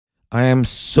I am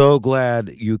so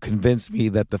glad you convinced me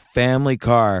that the family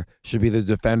car should be the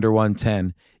Defender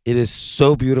 110. It is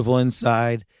so beautiful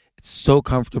inside. It's so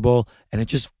comfortable, and it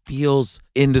just feels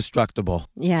indestructible.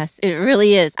 Yes, it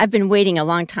really is. I've been waiting a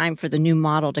long time for the new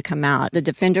model to come out. The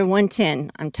Defender 110,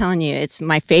 I'm telling you, it's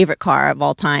my favorite car of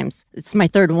all times. It's my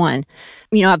third one.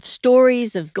 You know, I have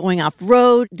stories of going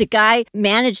off-road. The guy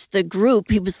managed the group.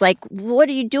 He was like, what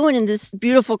are you doing in this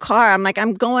beautiful car? I'm like,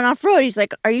 I'm going off-road. He's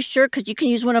like, are you sure? Because you can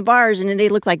use one of ours. And then they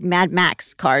look like Mad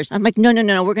Max cars. I'm like, no,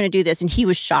 we're going to do this. And he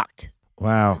was shocked.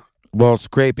 Wow. Well, it's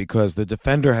great because the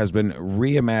Defender has been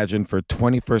reimagined for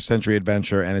 21st century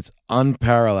adventure, and its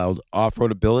unparalleled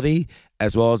off-road ability,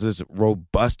 as well as its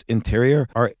robust interior,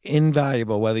 are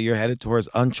invaluable whether you're headed towards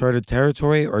uncharted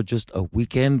territory or just a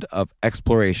weekend of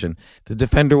exploration. The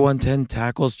Defender 110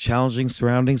 tackles challenging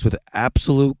surroundings with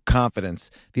absolute confidence.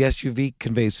 The SUV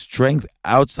conveys strength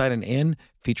outside and in,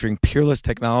 featuring peerless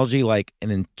technology like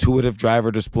an intuitive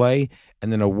driver display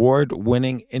and an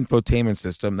award-winning infotainment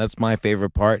system. That's my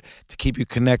favorite part, to keep you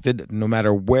connected no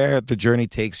matter where the journey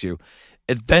takes you.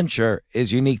 Adventure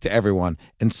is unique to everyone,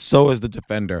 and so is the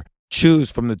Defender.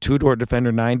 Choose from the two-door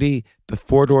Defender 90, the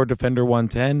four-door Defender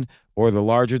 110, or the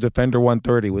larger Defender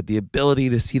 130 with the ability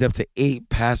to seat up to 8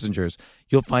 passengers.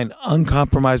 You'll find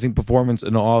uncompromising performance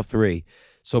in all three.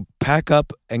 So pack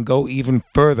up and go even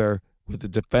further with the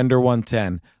Defender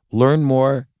 110. Learn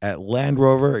more at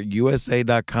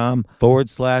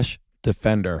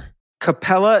LandRoverUSA.com/Defender.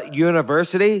 Capella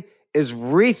University is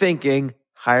rethinking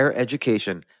higher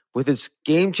education. With its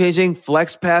game-changing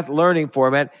FlexPath learning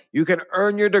format, you can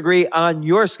earn your degree on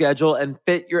your schedule and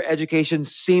fit your education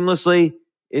seamlessly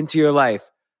into your life.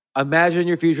 Imagine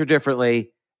your future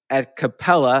differently at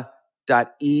capella.edu.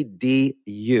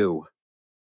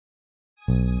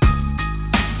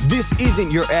 This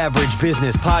isn't your average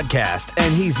business podcast,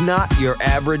 and he's not your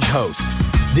average host.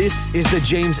 This is the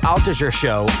James Altucher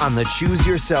Show on the Choose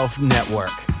Yourself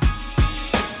Network.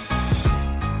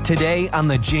 Today on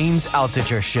the James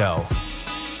Altucher Show.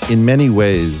 In many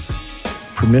ways,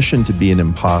 permission to be an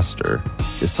imposter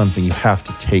is something you have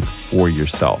to take for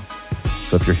yourself.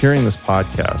 So if you're hearing this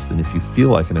podcast and if you feel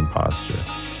like an imposter,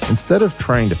 instead of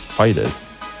trying to fight it,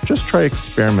 just try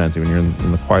experimenting when you're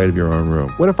in the quiet of your own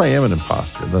room. What if I am an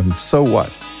imposter? Then so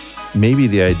what? Maybe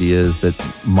the idea is that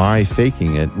my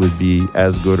faking it would be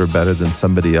as good or better than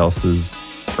somebody else's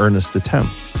earnest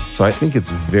attempt. So I think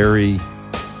it's very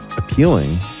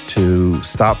appealing to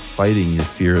stop fighting your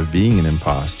fear of being an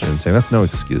imposter and saying that's no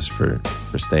excuse for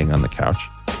staying on the couch.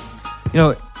 You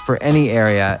know, for any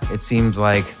area, it seems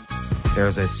like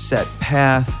there's a set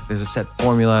path, there's a set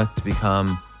formula to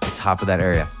become the top of that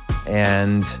area.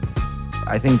 And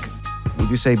I think, would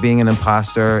you say being an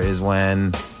imposter is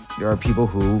when there are people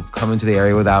who come into the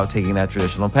area without taking that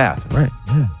traditional path? Right,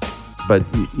 yeah. But,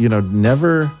 you know,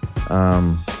 never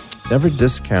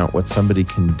discount what somebody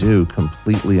can do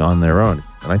completely on their own.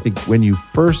 And I think when you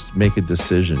first make a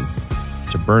decision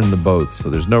to burn the boats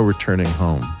so there's no returning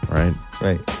home, right?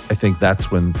 Right. I think that's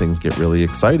when things get really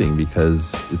exciting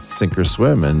because it's sink or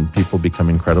swim and people become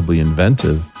incredibly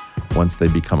inventive once they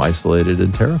become isolated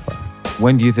and terrified.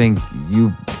 When do you think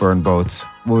you burned boats?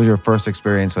 What was your first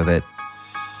experience with it?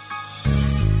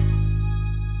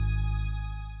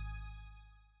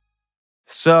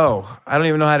 So, I don't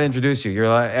even know how to introduce you. You're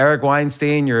like Eric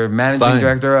Weinstein. You're managing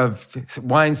director of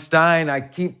Weinstein. I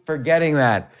keep forgetting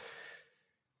that.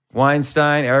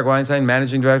 Eric Weinstein,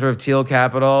 managing director of Thiel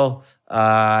Capital. You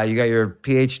got your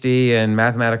Ph.D. in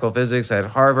mathematical physics at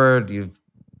Harvard. You're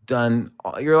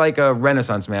like a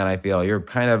Renaissance man, I feel.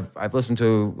 I've listened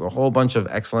to a whole bunch of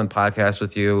excellent podcasts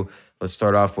with you. Let's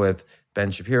start off with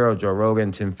Ben Shapiro, Joe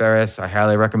Rogan, Tim Ferriss. I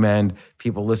highly recommend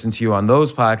people listen to you on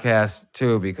those podcasts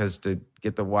too, because to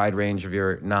get the wide range of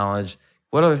your knowledge.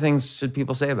 What other things should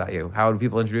people say about you? How do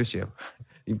people introduce you?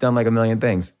 You've done like a million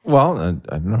things. Well, I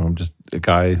don't know. I'm just a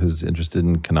guy who's interested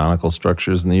in canonical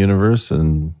structures in the universe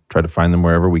and try to find them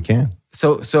wherever we can.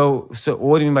 So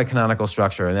what do you mean by canonical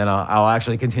structure? And then I'll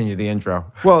actually continue the intro.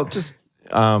 Well, just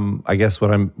I guess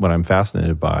what I'm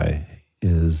fascinated by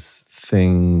is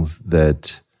things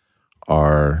that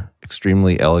are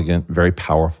extremely elegant, very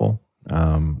powerful.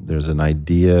 There's an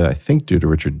idea, I think due to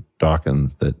Richard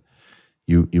Dawkins, that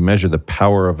you measure the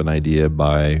power of an idea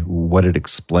by what it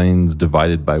explains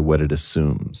divided by what it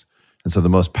assumes. And so the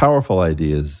most powerful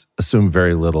ideas assume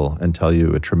very little and tell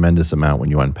you a tremendous amount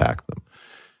when you unpack them.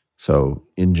 So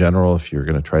in general, if you're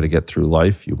going to try to get through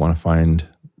life, you want to find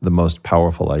the most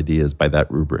powerful ideas by that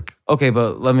rubric. Okay,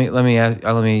 but let me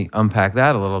unpack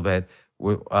that a little bit.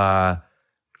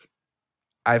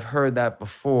 I've heard that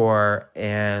before,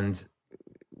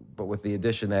 but with the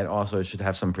addition that also it should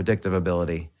have some predictive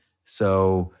ability.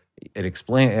 So a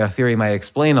theory might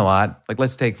explain a lot. Like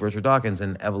let's take Richard Dawkins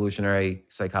and evolutionary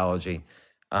psychology.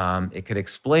 It could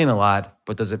explain a lot,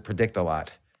 but does it predict a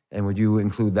lot? And would you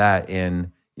include that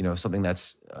in, something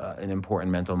that's an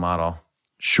important mental model?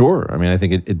 Sure. I mean, I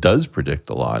think it does predict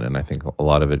a lot, and I think a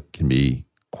lot of it can be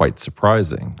quite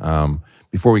surprising.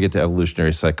 Before we get to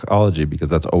evolutionary psychology, because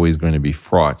that's always going to be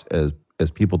fraught,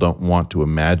 as people don't want to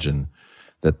imagine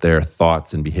that their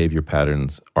thoughts and behavior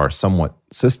patterns are somewhat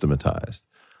systematized.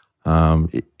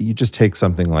 You just take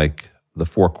something like the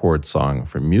 4-chord song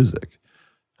from music.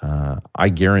 I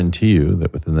guarantee you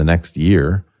that within the next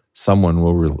year, someone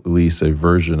will release a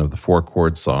version of the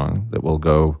 4-chord song that will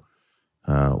go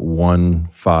 1,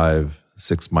 5,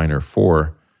 6 minor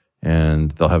 4,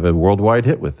 and they'll have a worldwide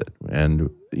hit with it. And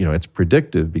it's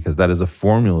predictive because that is a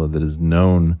formula that is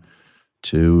known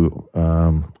to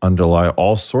underlie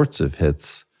all sorts of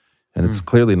hits, and it's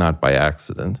clearly not by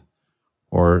accident.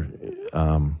 Or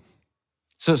have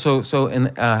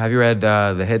you read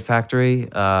The Hit Factory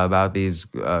about these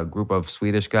group of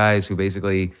Swedish guys who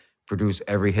basically produce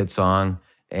every hit song?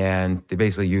 And they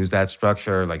basically use that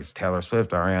structure, like it's Taylor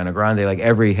Swift, Ariana Grande, like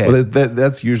every hit. Well,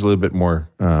 that's usually a bit more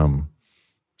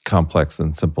complex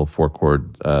than simple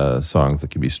 4-chord songs that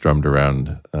can be strummed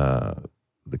around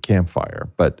the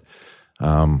campfire. But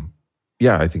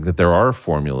I think that there are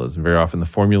formulas, and very often the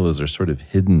formulas are sort of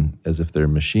hidden as if they're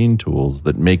machine tools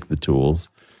that make the tools.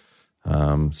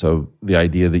 So the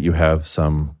idea that you have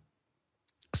some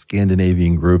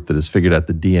Scandinavian group that has figured out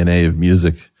the DNA of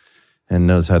music and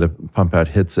knows how to pump out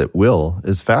hits at will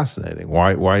is fascinating.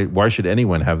 Why should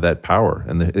anyone have that power?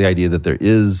 And the idea that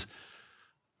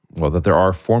there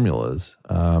are formulas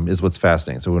is what's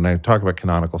fascinating. So when I talk about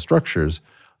canonical structures,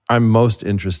 I'm most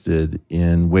interested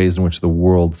in ways in which the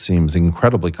world seems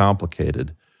incredibly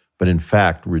complicated, but in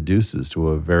fact reduces to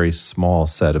a very small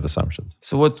set of assumptions.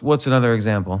 So what's another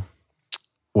example?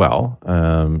 Well,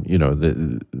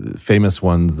 the famous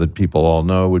ones that people all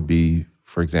know would be,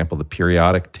 for example, the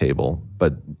periodic table,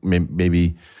 but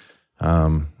maybe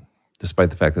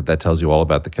despite the fact that tells you all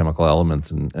about the chemical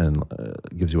elements and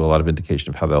gives you a lot of indication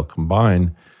of how they'll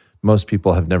combine, most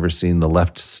people have never seen the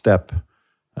left step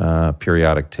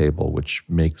periodic table, which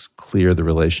makes clear the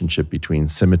relationship between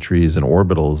symmetries and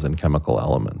orbitals and chemical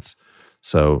elements.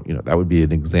 So, that would be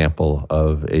an example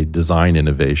of a design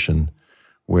innovation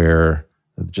where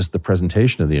just the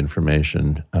presentation of the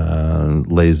information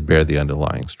lays bare the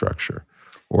underlying structure.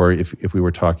 Or if we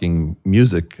were talking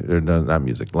music, or not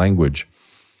music, language,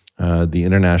 the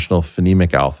International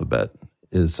Phonemic Alphabet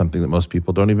is something that most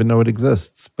people don't even know it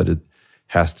exists, but it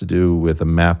has to do with a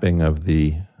mapping of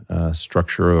the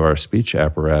structure of our speech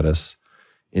apparatus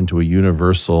into a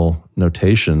universal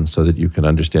notation so that you can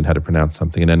understand how to pronounce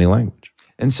something in any language.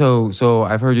 And so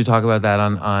I've heard you talk about that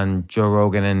on Joe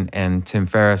Rogan and Tim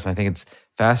Ferriss, and I think it's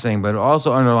fascinating, but it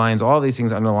also all these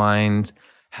things underlines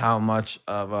how much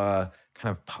of a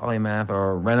kind of polymath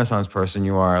or Renaissance person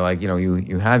you are. Like,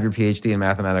 you have your Ph.D. in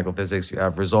mathematical physics, you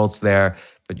have results there,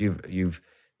 but you've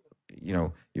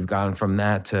gone from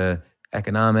that to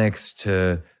economics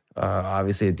to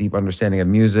obviously a deep understanding of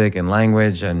music and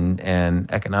language and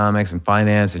economics and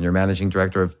finance, and you're managing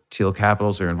director of Thiel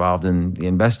Capital, so you're involved in the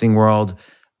investing world.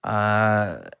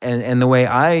 And the way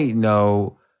I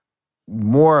know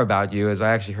more about you is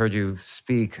I actually heard you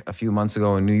speak a few months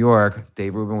ago in New York.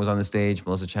 Dave Rubin was on the stage,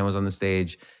 Melissa Chen was on the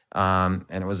stage, and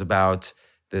it was about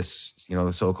this,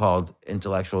 the so-called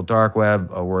intellectual dark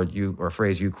web, a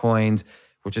phrase you coined,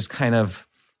 which is kind of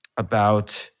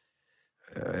about,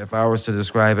 if I was to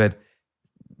describe it,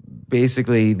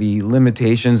 basically the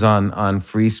limitations on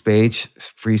free speech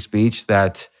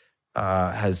that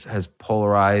has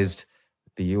polarized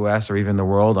the U.S. or even the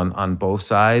world on both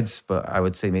sides, but I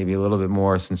would say maybe a little bit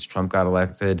more since Trump got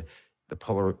elected.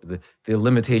 The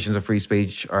limitations of free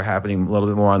speech are happening a little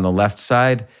bit more on the left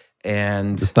side,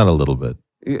 and it's not a little bit.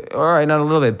 All right, not a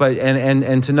little bit, but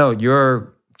and to note,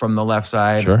 you're from the left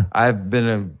side. Sure. I've been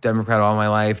a Democrat all my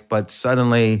life, but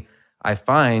suddenly I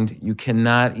find you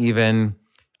cannot even,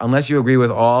 unless you agree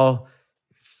with all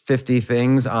 50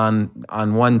 things on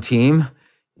one team,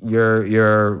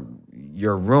 you're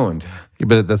ruined. Yeah,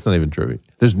 but that's not even true.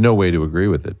 There's no way to agree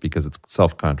with it because it's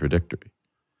self-contradictory.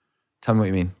 Tell me what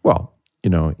you mean. Well,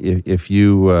 if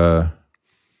you are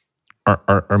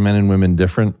men and women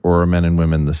different, or are men and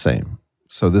women the same?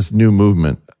 So this new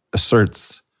movement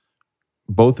asserts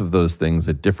both of those things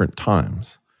at different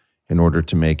times in order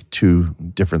to make two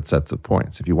different sets of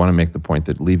points. If you want to make the point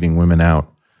that leaving women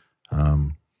out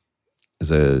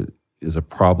is is a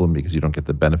problem because you don't get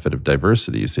the benefit of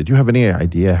diversity. You say, do you have any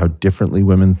idea how differently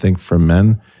women think from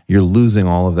men? You're losing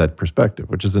all of that perspective,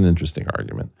 which is an interesting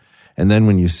argument. And then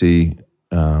when you see,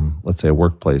 let's say, a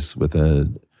workplace with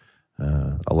a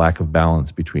lack of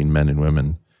balance between men and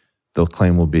women, the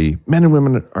claim will be men and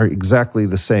women are exactly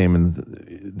the same, and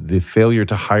the failure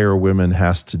to hire women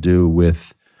has to do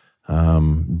with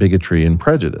bigotry and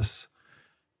prejudice.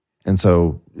 And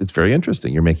so it's very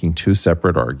interesting. You're making two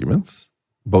separate arguments.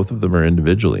 Both of them are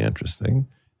individually interesting.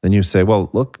 Then you say, well,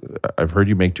 look, I've heard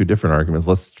you make two different arguments.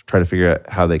 Let's try to figure out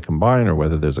how they combine or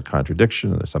whether there's a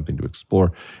contradiction or there's something to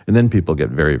explore. And then people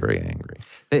get very, very angry.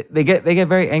 They get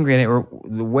very angry. And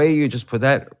the way you just put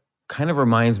that kind of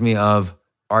reminds me of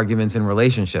arguments in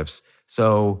relationships.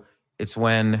 So it's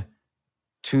when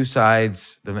two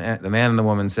sides, the man and the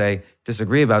woman, say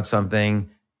disagree about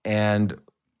something, and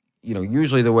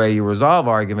usually the way you resolve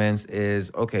arguments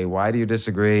is, okay, why do you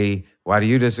disagree? Why do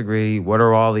you disagree? What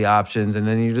are all the options? And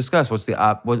then you discuss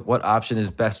what option is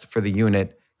best for the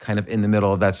unit, kind of in the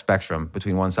middle of that spectrum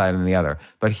between one side and the other.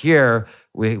 But here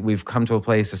we've come to a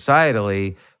place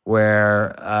societally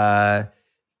where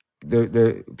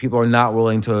the people are not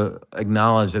willing to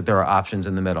acknowledge that there are options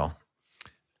in the middle.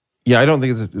 Yeah, I don't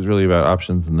think it's really about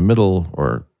options in the middle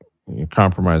or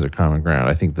compromise or common ground.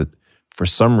 I think that for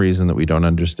some reason that we don't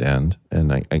understand,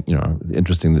 and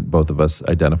interesting that both of us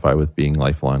identify with being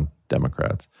lifelong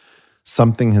Democrats,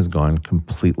 something has gone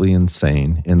completely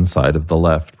insane inside of the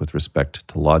left with respect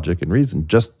to logic and reason,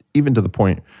 just even to the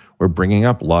point where bringing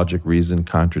up logic, reason,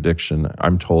 contradiction,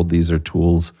 I'm told these are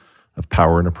tools of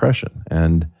power and oppression.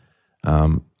 And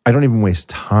I don't even waste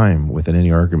time with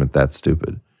any argument that's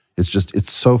stupid.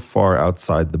 It's so far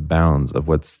outside the bounds of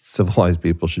what civilized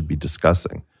people should be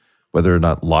discussing. Whether or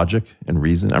not logic and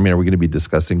reason, are we going to be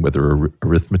discussing whether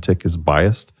arithmetic is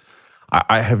biased?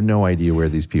 I have no idea where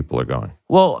these people are going.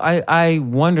 Well, I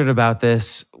wondered about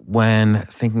this when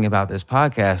thinking about this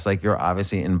podcast. Like, you're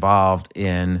obviously involved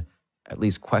in at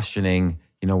least questioning,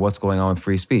 what's going on with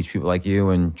free speech. People like you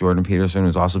and Jordan Peterson,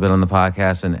 who's also been on the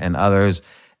podcast, and others.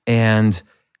 And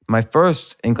my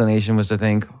first inclination was to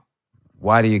think,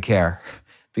 why do you care?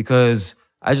 Because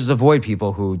I just avoid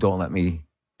people who don't let me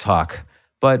talk.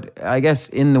 But I guess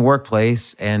in the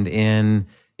workplace and in,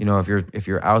 if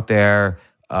you're out there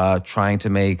trying to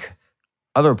make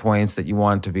other points that you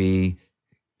want to be,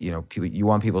 you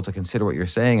want people to consider what you're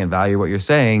saying and value what you're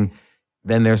saying,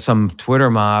 then there's some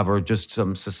Twitter mob or just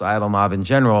some societal mob in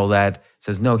general that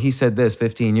says, no, he said this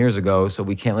 15 years ago, so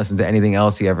we can't listen to anything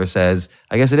else he ever says.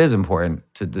 I guess it is important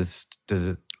to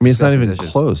it's not even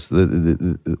close.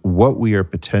 What we are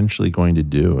potentially going to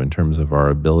do in terms of our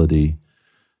ability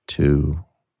to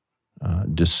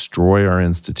destroy our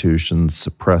institutions,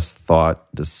 suppress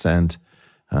thought, dissent,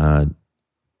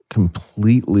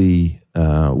 completely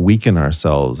weaken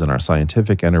ourselves and our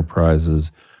scientific enterprises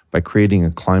by creating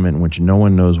a climate in which no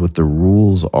one knows what the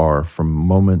rules are from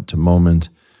moment to moment,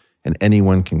 and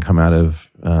anyone can come out of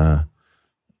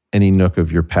any nook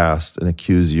of your past and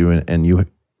accuse you, and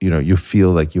you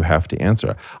feel like you have to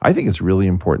answer. I think it's really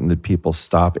important that people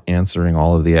stop answering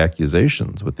all of the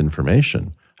accusations with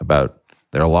information about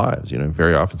their lives.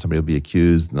 Very often somebody will be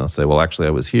accused and they'll say, well, actually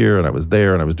I was here and I was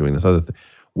there and I was doing this other thing.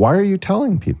 Why are you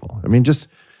telling people?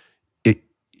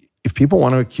 If people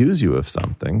want to accuse you of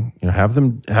something, have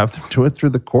them do it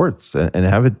through the courts and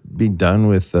have it be done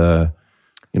with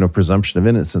presumption of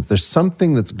innocence. There's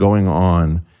something that's going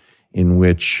on in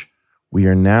which we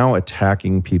are now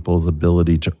attacking people's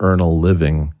ability to earn a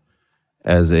living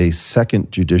as a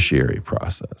second judiciary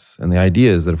process. And the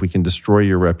idea is that if we can destroy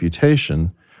your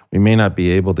reputation, we may not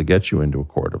be able to get you into a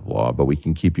court of law, but we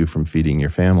can keep you from feeding your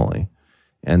family.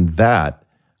 And that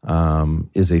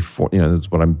is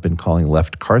that's what I've been calling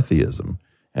left Carthyism.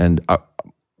 And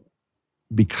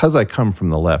because I come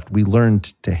from the left, we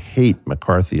learned to hate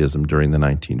McCarthyism during the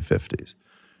 1950s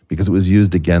because it was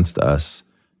used against us,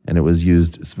 and it was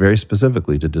used very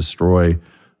specifically to destroy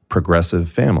progressive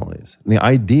families. And the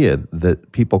idea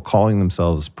that people calling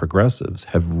themselves progressives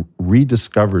have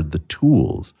rediscovered the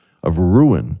tools of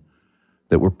ruin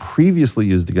that were previously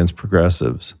used against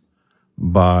progressives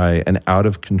by an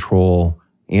out-of-control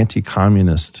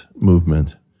anti-communist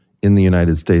movement in the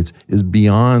United States is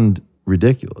beyond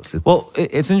ridiculous.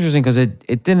 It's interesting because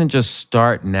it didn't just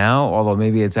start now, although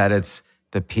maybe it's at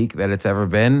the peak that it's ever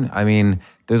been.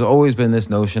 There's always been this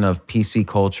notion of PC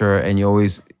culture, and you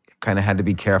always kind of had to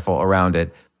be careful around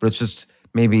it. But it's just,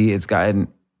 maybe it's gotten,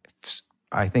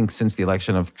 I think since the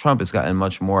election of Trump, it's gotten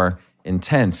much more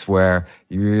intense where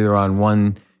you're either on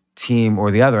one team or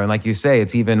the other. And like you say,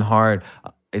 it's even hard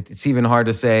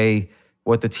to say,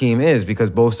 what the team is, because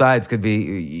both sides could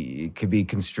be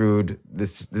construed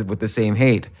with the same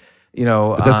hate.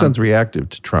 But that sounds reactive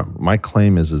to Trump. My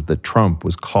claim is that Trump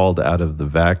was called out of the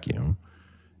vacuum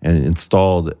and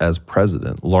installed as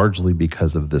president largely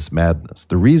because of this madness.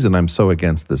 The reason I'm so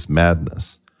against this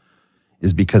madness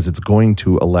is because it's going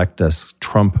to elect us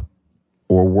Trump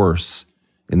or worse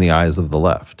in the eyes of the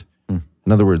left.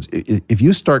 In other words, if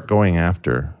you start going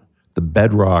after the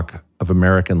bedrock of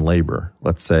American labor,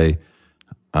 let's say,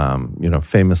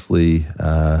 famously,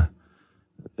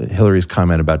 Hillary's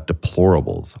comment about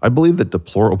deplorables. I believe that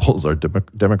deplorables are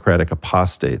Democratic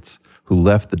apostates who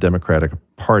left the Democratic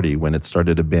Party when it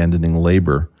started abandoning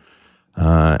labor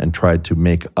and tried to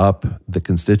make up the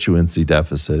constituency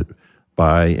deficit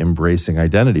by embracing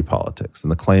identity politics.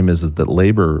 And the claim is that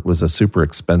labor was a super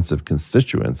expensive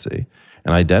constituency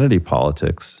and identity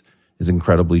politics is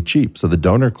incredibly cheap. So the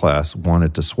donor class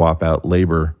wanted to swap out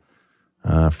labor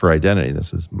for identity.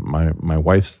 This is my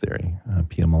wife's theory,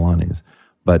 Pia Milani's.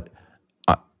 But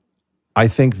I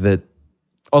think that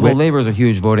although labor is a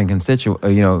huge voting constituency.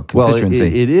 Well,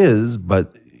 it is,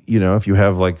 but if you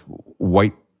have like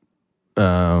white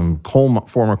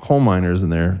former coal miners in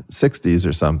their 60s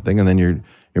or something, and then you're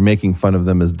making fun of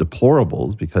them as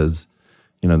deplorables because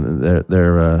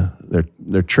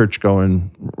they're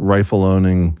church-going,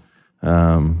 rifle-owning,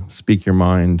 speak your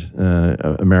mind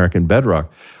American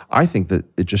bedrock. I think that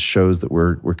it just shows that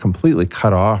we're completely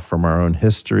cut off from our own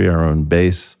history, our own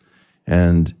base,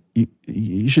 and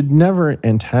you should never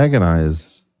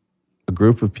antagonize a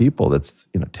group of people that's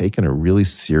taken a really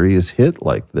serious hit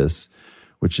like this,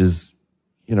 which is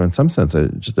in some sense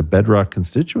just a bedrock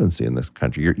constituency in this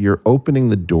country. You're opening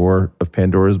the door of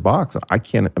Pandora's box. I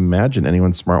can't imagine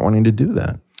anyone smart wanting to do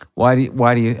that. Why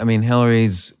do you? I mean,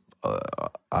 Hillary's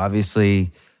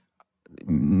obviously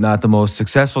not the most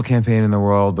successful campaign in the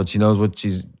world, but she knows what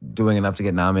she's doing enough to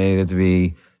get nominated to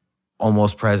be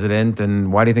almost president.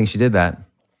 And why do you think she did that?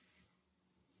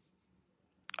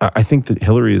 I think that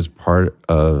Hillary is part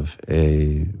of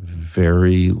a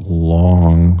very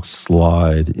long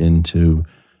slide into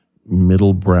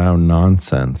middle brown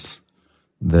nonsense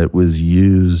that was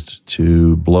used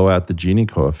to blow out the Gini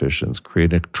coefficients,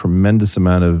 create a tremendous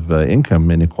amount of income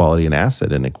inequality and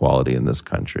asset inequality in this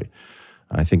country.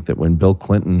 I think that when Bill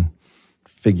Clinton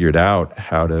figured out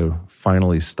how to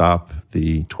finally stop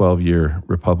the 12-year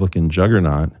Republican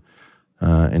juggernaut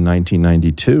in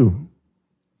 1992,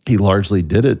 he largely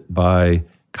did it by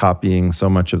copying so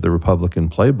much of the Republican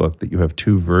playbook that you have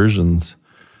two versions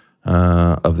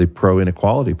of the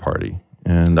pro-inequality party.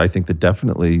 And I think that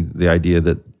definitely the idea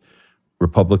that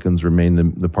Republicans remain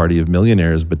the party of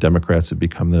millionaires, but Democrats have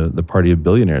become the party of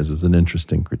billionaires is an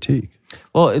interesting critique.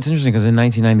 Well, it's interesting because in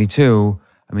 1992,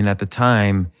 I mean, at the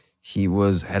time, he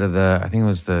was head of I think it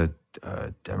was the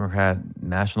Democrat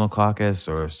National Caucus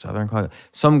or Southern Caucus,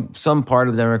 some part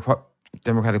of the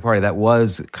Democratic Party that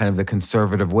was kind of the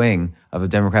conservative wing of the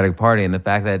Democratic Party. And the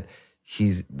fact that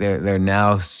they're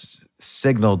now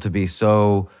signaled to be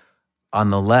so on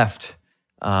the left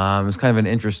is kind of an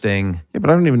interesting... Yeah, but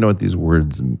I don't even know what these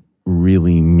words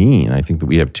really mean. I think that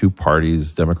we have two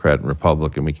parties, Democrat and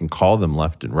Republican. We can call them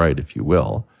left and right, if you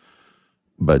will.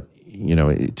 But,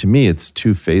 to me, it's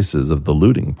two faces of the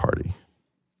looting party.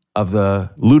 Of the...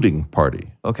 Looting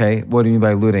party. Okay, what do you mean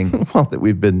by looting? Well, that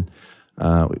we've been...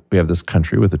 we have this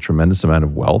country with a tremendous amount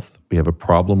of wealth. We have a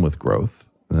problem with growth,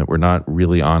 and that we're not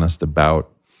really honest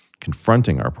about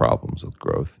confronting our problems with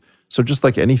growth. So just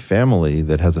like any family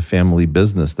that has a family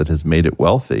business that has made it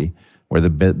wealthy, where the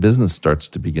business starts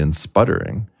to begin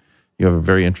sputtering, you have a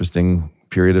very interesting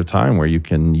period of time where you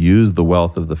can use the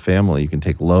wealth of the family. You can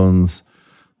take loans,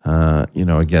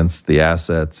 against the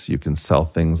assets. You can sell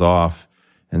things off,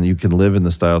 and you can live in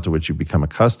the style to which you become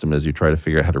accustomed as you try to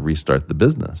figure out how to restart the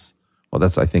business. Well,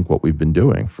 that's, I think, what we've been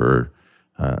doing for,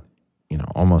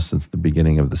 almost since the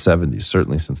beginning of the 70s,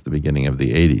 certainly since the beginning of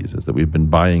the 80s, is that we've been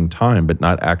buying time, but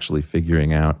not actually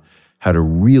figuring out how to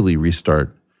really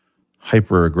restart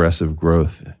hyper-aggressive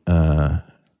growth. Where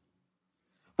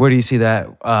do you see that?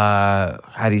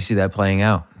 How do you see that playing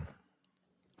out?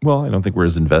 Well, I don't think we're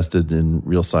as invested in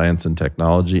real science and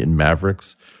technology and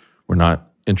mavericks. We're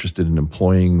not interested in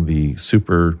employing the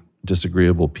super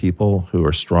disagreeable people who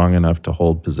are strong enough to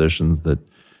hold positions that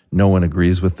no one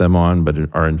agrees with them on, but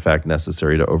are in fact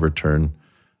necessary to overturn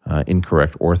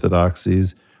incorrect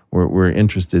orthodoxies. We're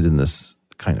interested in this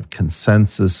kind of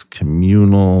consensus,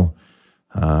 communal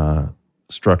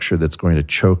structure that's going to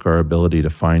choke our ability to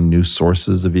find new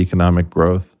sources of economic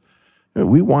growth.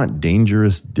 We want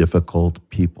dangerous, difficult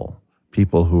people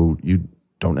who you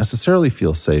don't necessarily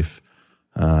feel safe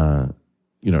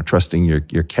trusting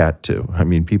your cat to. I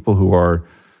mean, people who are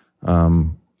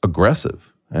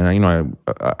aggressive. And,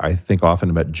 I think often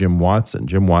about Jim Watson.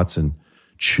 Jim Watson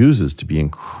chooses to be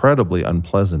incredibly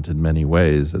unpleasant in many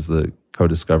ways as the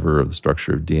co-discoverer of the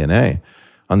structure of DNA.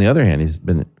 On the other hand, he's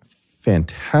been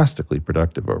fantastically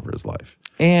productive over his life.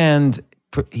 And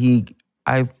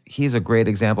he's a great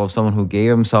example of someone who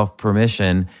gave himself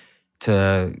permission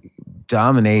to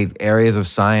dominate areas of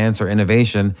science or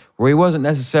innovation where he wasn't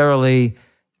necessarily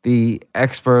the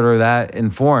expert or that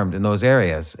informed in those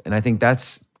areas. And I think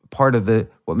that's part of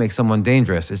what makes someone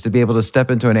dangerous, is to be able to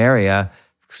step into an area,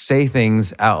 say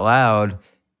things out loud,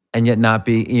 and yet not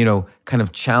be, kind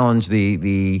of challenge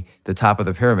the top of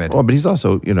the pyramid. Well, but he's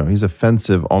also, he's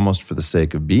offensive almost for the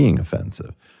sake of being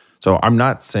offensive. So I'm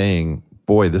not saying,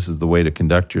 boy, this is the way to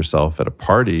conduct yourself at a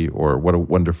party, or what a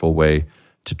wonderful way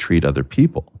to treat other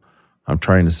people. I'm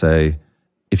trying to say,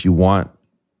 if you want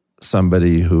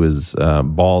somebody who is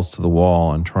balls to the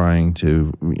wall and trying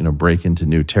to break into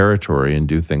new territory and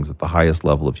do things at the highest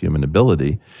level of human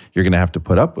ability, you're going to have to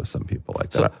put up with some people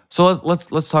like that. So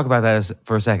let's talk about that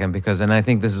for a second, and I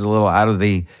think this is a little out of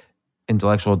the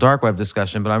intellectual dark web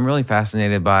discussion, but I'm really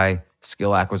fascinated by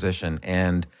skill acquisition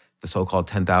and the so-called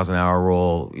 10,000-hour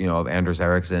rule, of Anders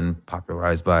Ericsson,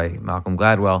 popularized by Malcolm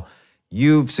Gladwell.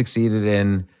 You've succeeded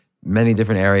in many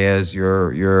different areas.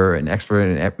 You're an expert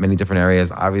in many different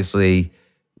areas. Obviously,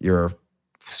 you're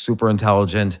super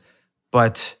intelligent,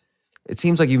 but it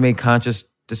seems like you've made conscious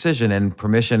decision and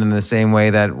permission in the same way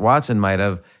that Watson might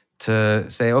have, to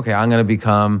say, okay, I'm going to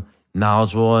become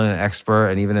knowledgeable and an expert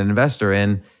and even an investor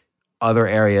in other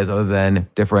areas other than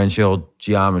differential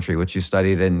geometry, which you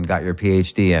studied and got your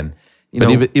Ph.D. in.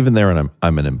 But even there,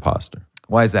 I'm an imposter.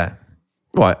 Why is that?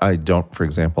 Well, I don't, for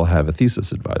example, have a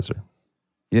thesis advisor.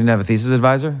 You didn't have a thesis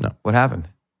advisor? No. What happened?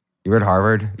 You were at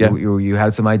Harvard. Yeah. You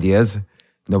had some ideas.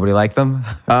 Nobody liked them?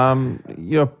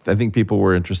 I think people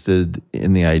were interested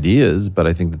in the ideas, but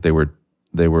I think that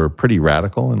they were pretty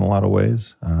radical in a lot of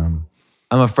ways.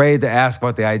 I'm afraid to ask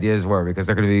what the ideas were, because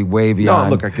they're going to be way beyond.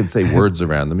 No, look, I could say words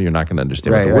around them. You're not going to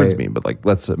understand what the words mean. But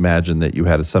let's imagine that you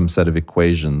had some set of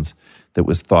equations that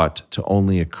was thought to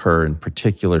only occur in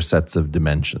particular sets of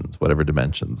dimensions, whatever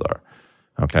dimensions are.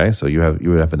 Okay, so you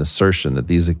have an assertion that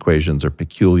these equations are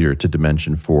peculiar to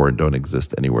dimension 4 and don't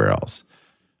exist anywhere else.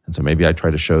 And so maybe I try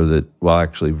to show that, well,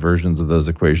 actually, versions of those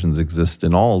equations exist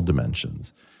in all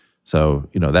dimensions. So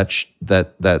that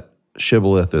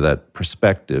shibboleth, or that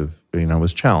perspective,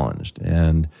 was challenged.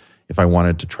 And if I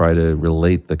wanted to try to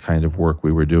relate the kind of work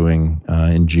we were doing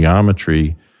in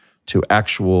geometry to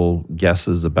actual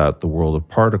guesses about the world of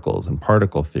particles and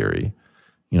particle theory,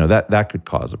 that could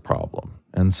cause a problem.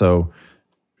 And so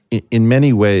in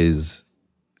many ways,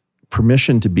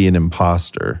 permission to be an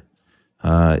imposter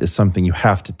is something you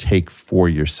have to take for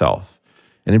yourself.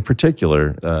 And in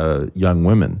particular, young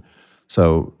women.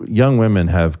 So young women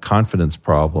have confidence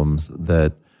problems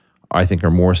that I think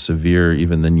are more severe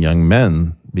even than young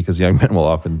men, because young men will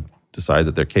often decide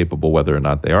that they're capable whether or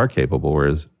not they are capable,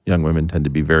 whereas young women tend to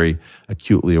be very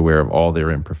acutely aware of all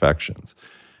their imperfections.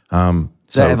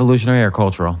 Is that evolutionary or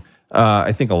cultural?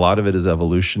 I think a lot of it is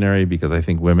evolutionary, because I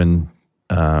think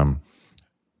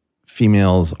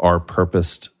females are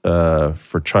purposed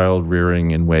for child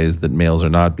rearing in ways that males are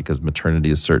not, because maternity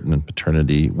is certain and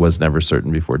paternity was never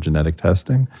certain before genetic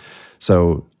testing.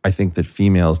 So I think that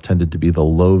females tended to be the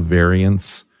low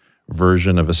variance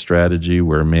version of a strategy,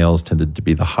 where males tended to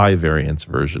be the high variance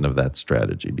version of that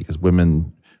strategy, because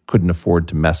women couldn't afford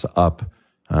to mess up.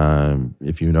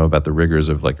 If you know about the rigors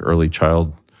of early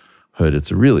childhood, it's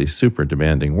a really super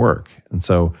demanding work. And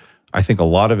so I think a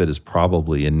lot of it is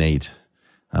probably innate.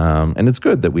 And it's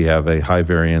good that we have a high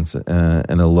variance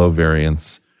and a low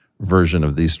variance version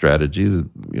of these strategies.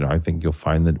 I think you'll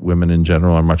find that women in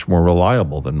general are much more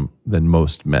reliable than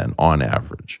most men on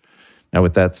average. Now,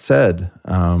 with that said,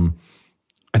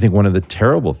 I think one of the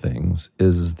terrible things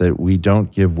is that we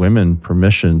don't give women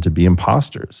permission to be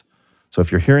imposters. So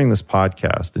if you're hearing this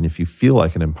podcast and if you feel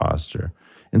like an imposter,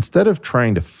 instead of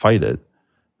trying to fight it,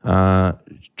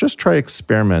 just try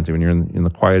experimenting when you're in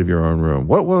the quiet of your own room.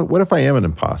 What if I am an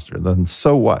imposter? Then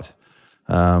so what?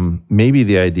 Maybe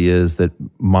the idea is that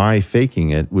my faking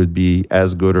it would be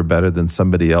as good or better than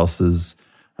somebody else's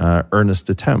earnest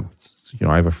attempts. So,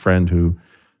 I have a friend who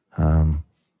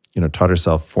taught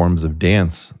herself forms of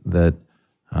dance that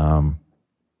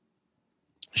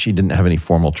she didn't have any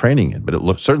formal training in, but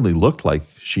it certainly looked like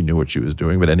she knew what she was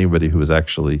doing. But anybody who was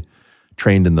actually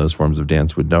trained in those forms of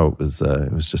dance would know it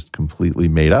was just completely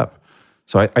made up.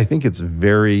 So I think it's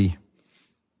very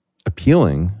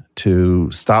appealing to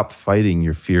stop fighting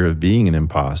your fear of being an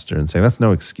imposter and saying that's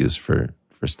no excuse for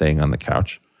for staying on the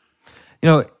couch?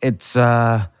 It's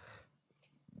for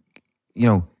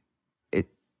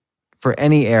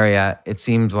any area, it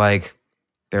seems like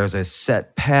there's a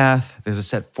set path, there's a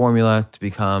set formula to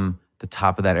become the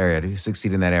top of that area, to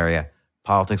succeed in that area.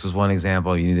 Politics was one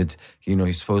example. You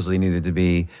supposedly needed to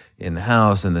be in the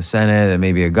House and the Senate and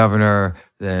maybe a governor,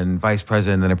 then vice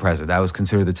president, then a president. That was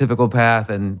considered the typical path,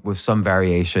 and with some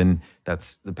variation,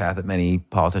 that's the path that many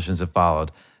politicians have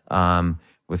followed.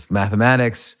 With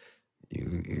mathematics,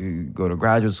 you go to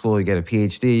graduate school, you get a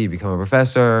Ph.D., you become a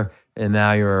professor, and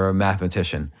now you're a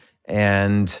mathematician.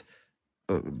 And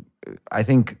I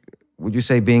think, would you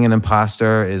say being an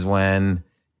imposter is when,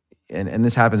 and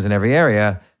this happens in every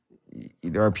area,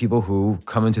 there are people who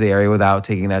come into the area without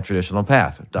taking that traditional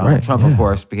path. Donald Trump, of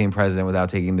course, became president without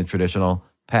taking the traditional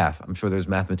path. I'm sure there's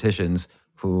mathematicians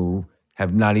who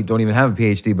don't even have a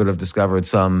PhD, but have discovered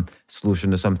some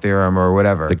solution to some theorem or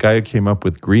whatever. The guy who came up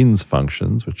with Green's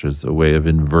functions, which is a way of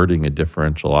inverting a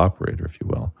differential operator, if you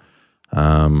will,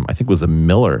 I think was a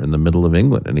miller in the middle of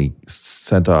England, and he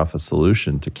sent off a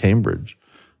solution to Cambridge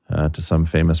to some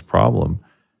famous problem,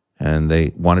 and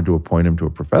they wanted to appoint him to a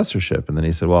professorship. And then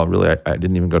he said, well, really, I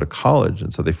didn't even go to college.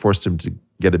 And so they forced him to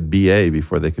get a BA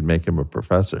before they could make him a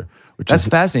professor. That's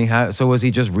fascinating. So was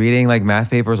he just reading like math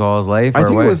papers all his life? I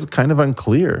think it was kind of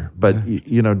unclear, but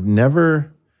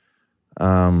never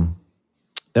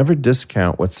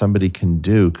discount what somebody can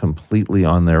do completely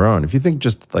on their own. If you think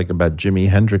just like about Jimi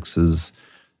Hendrix's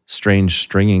strange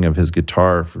stringing of his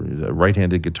guitar, a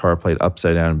right-handed guitar played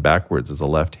upside down and backwards as a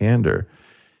left-hander,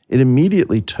 it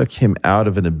immediately took him out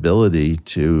of an ability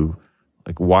to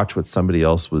like watch what somebody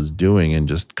else was doing and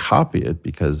just copy it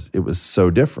because it was so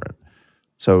different.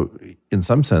 So in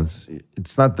some sense,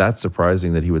 it's not that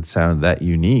surprising that he would sound that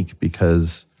unique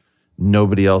because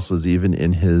nobody else was even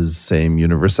in his same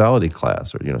universality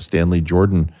class. Or, Stanley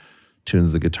Jordan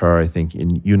tunes the guitar, I think,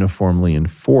 uniformly in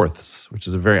fourths, which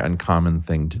is a very uncommon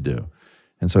thing to do.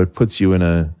 And so it puts you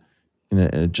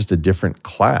in just a different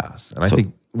class. And I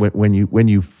think when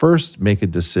you first make a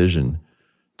decision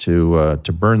to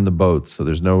burn the boats, so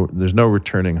there's no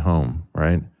returning home,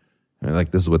 right?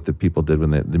 Like this is what the people did when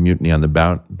the mutiny on the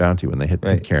Bounty, when they hit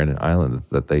Pitcairn Island,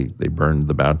 that they burned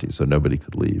the Bounty so nobody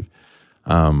could leave.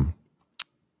 I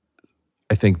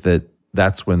think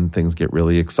that's when things get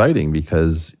really exciting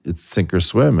because it's sink or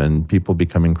swim, and people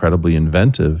become incredibly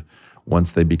inventive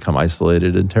once they become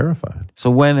isolated and terrified.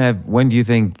 So when do you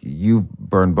think you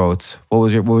burned boats? What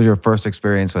was your first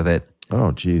experience with it?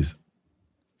 Oh, geez.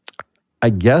 I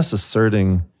guess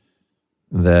asserting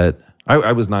that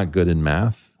I was not good in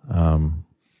math in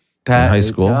high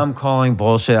school. I'm calling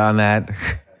bullshit on that.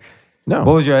 No.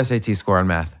 What was your SAT score on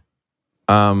math?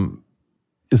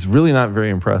 It's really not very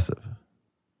impressive.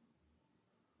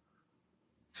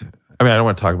 I mean, I don't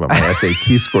want to talk about my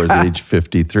SAT scores at age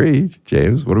 53,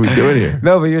 James. What are we doing here?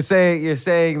 No, but you're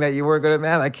saying that you weren't good at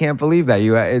math. I can't believe that.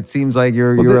 It seems like you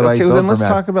were like. Okay, well, then let's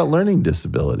talk about learning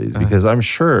disabilities because I'm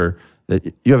sure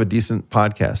that you have a decent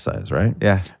podcast size, right?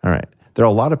 Yeah. All right. There are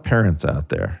a lot of parents out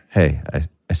there. Hey,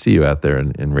 I see you out there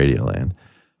in Radioland,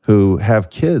 who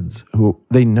have kids who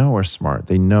they know are smart,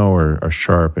 they know are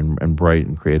sharp and bright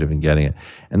and creative and getting it,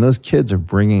 and those kids are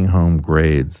bringing home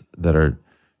grades that are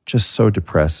just so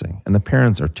depressing. And the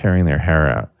parents are tearing their hair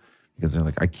out because they're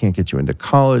like, I can't get you into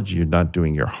college. You're not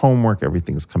doing your homework.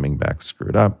 Everything's coming back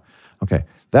screwed up. Okay,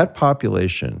 that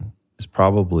population is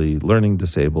probably learning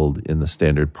disabled in the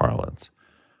standard parlance.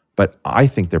 But I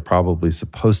think they're probably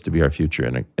supposed to be our future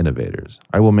innovators.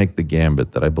 I will make the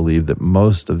gambit that I believe that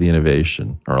most of the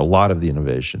innovation, or a lot of the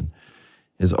innovation,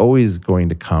 is always going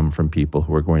to come from people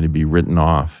who are going to be written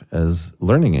off as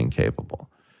learning incapable.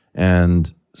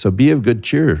 And so be of good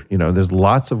cheer. There's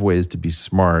lots of ways to be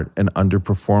smart and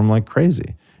underperform like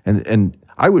crazy. And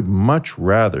I would much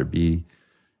rather be,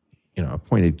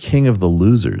 appointed king of the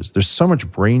losers. There's so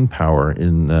much brain power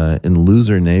in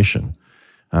loser nation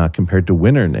compared to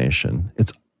winner nation.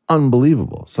 It's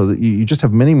unbelievable. So that you just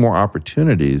have many more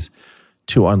opportunities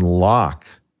to unlock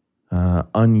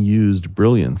unused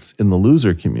brilliance in the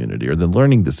loser community or the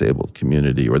learning disabled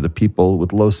community or the people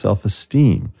with low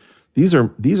self-esteem. These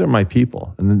are my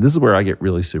people. And this is where I get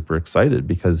really super excited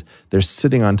because they're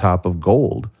sitting on top of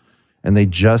gold and they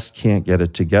just can't get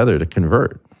it together to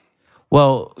convert.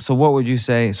 Well, so what would you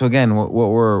say? So again,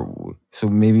 so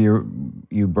maybe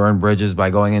you burn bridges by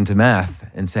going into math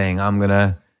and saying, I'm going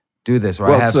to do this, or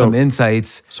I have some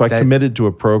insights. So I committed to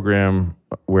a program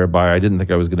whereby I didn't think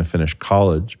I was going to finish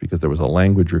college because there was a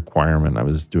language requirement. I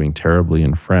was doing terribly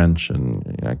in French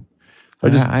and I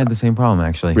had the same problem,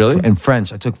 actually. Really? In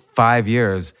French. I took 5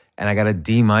 years, and I got a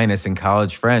D- in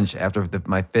college French after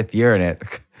my 5th year in it.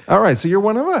 All right, so you're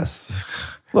one of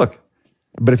us. Look,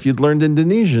 but if you'd learned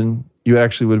Indonesian, you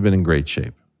actually would have been in great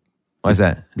shape. Why is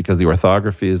that? Because the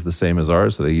orthography is the same as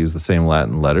ours, so they use the same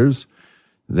Latin letters.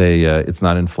 It's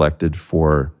not inflected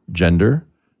for gender.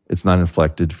 It's not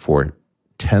inflected for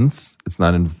tense. It's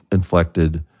not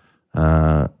inflected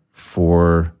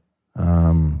for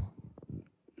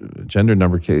gender,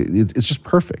 number, case. It's just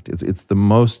perfect. It's the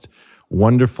most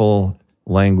wonderful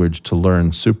language to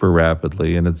learn super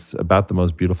rapidly, and it's about the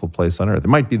most beautiful place on earth. It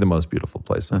might be the most beautiful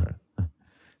place on earth.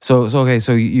 So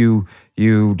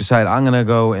you decide I'm going to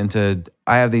go into,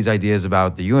 I have these ideas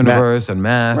about the universe and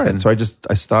math. Right. And So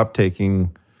I stopped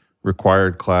taking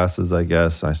required classes, I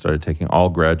guess. I started taking all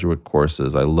graduate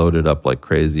courses. I loaded up like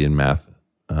crazy in math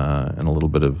and a little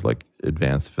bit of like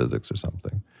advanced physics or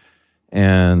something.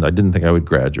 And I didn't think I would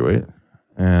graduate.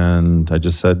 And I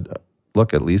just said,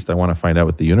 look, at least I want to find out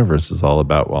what the universe is all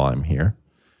about while I'm here.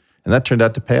 And that turned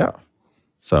out to pay off.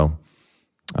 So,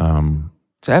 so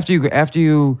after you got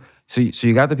the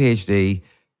PhD,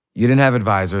 you didn't have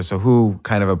advisors. So who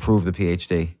kind of approved the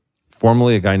PhD?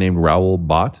 Formerly a guy named Raoul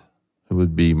Bott, who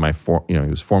would be he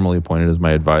was formally appointed as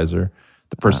my advisor.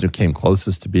 The person who came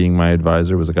closest to being my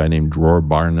advisor was a guy named Dror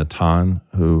Bar Natan,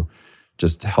 who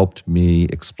just helped me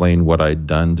explain what I'd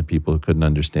done to people who couldn't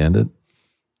understand it.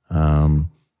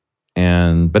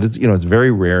 But it's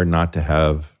very rare not to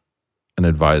have an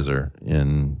advisor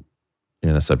in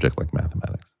a subject like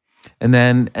mathematics. And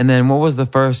then what was the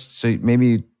first? So maybe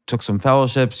you took some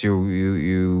fellowships. But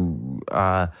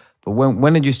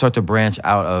when did you start to branch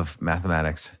out of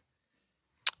mathematics?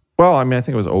 Well, I think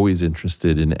I was always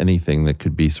interested in anything that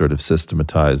could be sort of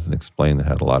systematized and explained that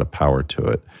had a lot of power to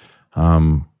it.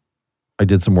 I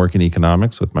did some work in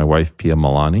economics with my wife, Pia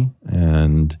Malani,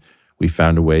 and we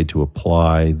found a way to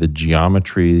apply the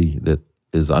geometry that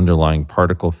is underlying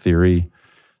particle theory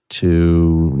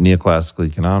to neoclassical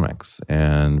economics.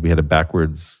 And we had a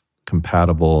backwards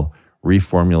compatible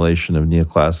reformulation of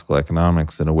neoclassical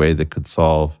economics in a way that could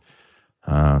solve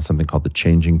something called the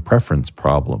changing preference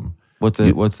problem. What's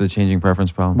the changing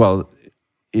preference problem? Well,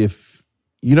 if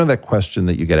you know that question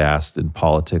that you get asked in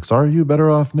politics, are you better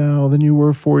off now than you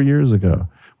were 4 years ago?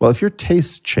 Well, if your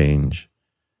tastes change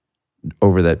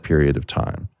over that period of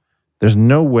time, there's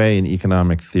no way in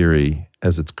economic theory,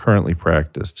 as it's currently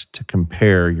practiced, to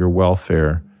compare your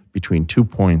welfare between 2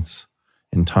 points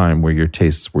in time where your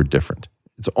tastes were different.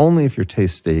 It's only if your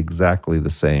tastes stay exactly the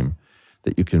same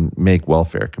that you can make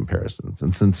welfare comparisons.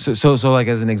 And since so like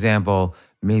as an example,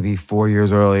 maybe 4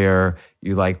 years earlier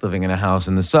you liked living in a house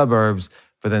in the suburbs,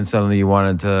 but then suddenly you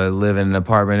wanted to live in an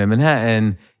apartment in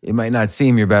Manhattan, it might not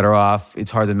seem you're better off. It's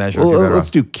hard to measure if you're better let's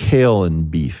off. do kale and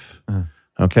beef.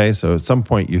 Okay, so at some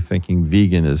point you're thinking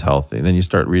vegan is healthy. Then you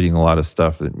start reading a lot of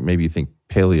stuff that maybe you think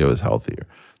paleo is healthier.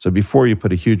 So before you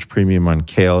put a huge premium on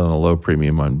kale and a low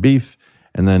premium on beef,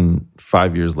 and then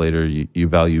 5 years later you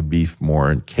value beef more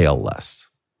and kale less.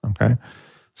 Okay,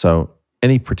 so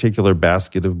any particular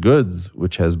basket of goods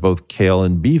which has both kale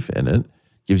and beef in it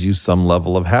gives you some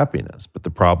level of happiness. But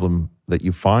the problem that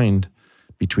you find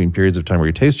between periods of time where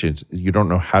your taste changes, you don't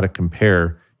know how to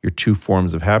compare your two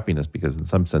forms of happiness because in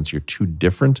some sense you're too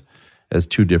different as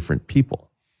two different people.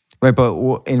 Right, but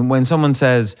when someone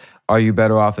says, are you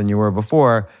better off than you were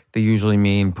before, they usually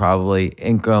mean probably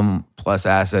income plus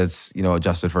assets,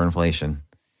 adjusted for inflation.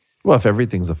 Well, if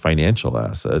everything's a financial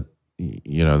asset, just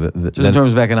in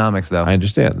terms of economics, though. I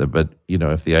understand that, but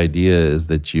if the idea is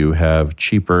that you have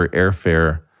cheaper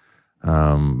airfare,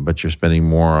 but you're spending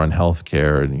more on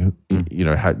healthcare,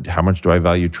 and how much do I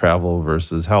value travel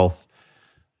versus health?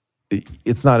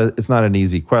 It's not an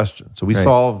easy question. So we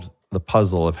solved the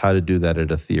puzzle of how to do that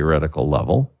at a theoretical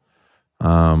level,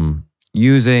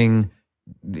 using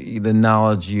the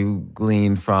knowledge you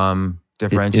glean from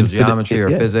differential geometry or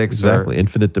physics, exactly,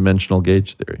 infinite dimensional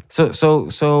gauge theory.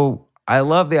 So I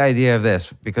love the idea of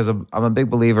this because I'm a big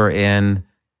believer in,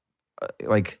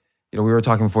 we were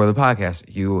talking before the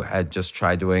podcast. You had just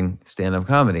tried doing stand-up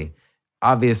comedy.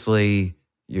 Obviously,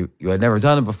 you had never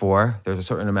done it before. There's a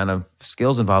certain amount of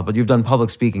skills involved, but you've done public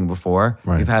speaking before.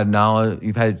 Right. You've had knowledge.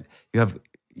 You've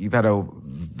had a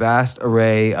vast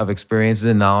array of experiences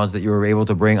and knowledge that you were able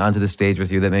to bring onto the stage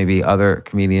with you that maybe other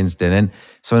comedians didn't.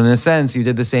 So in a sense, you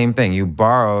did the same thing. You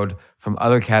borrowed from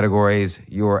other categories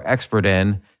you were expert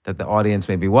in that the audience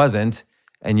maybe wasn't,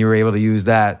 and you were able to use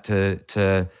that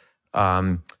to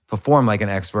perform like an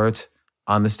expert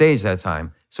on the stage that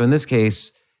time. So in this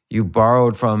case, you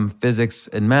borrowed from physics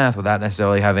and math without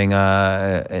necessarily having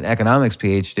an economics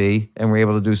PhD, and were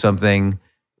able to do something,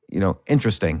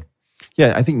 interesting.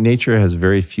 Yeah, I think nature has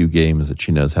very few games that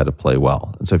she knows how to play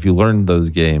well. And so if you learn those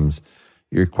games,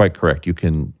 you're quite correct. You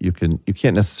can't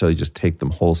necessarily just take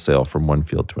them wholesale from one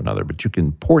field to another, but you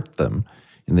can port them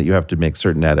in that you have to make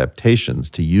certain adaptations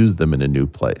to use them in a new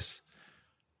place.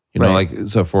 You know, Right. like,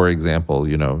 so for example,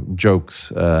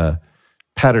 jokes,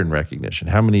 pattern recognition.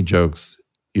 How many jokes,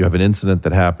 you have an incident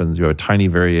that happens, you have a tiny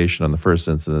variation on the first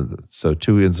incident. So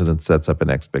 2 incidents sets up an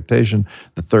expectation.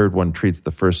 The third one treats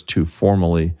the first 2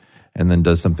 formally and then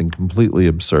does something completely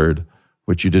absurd,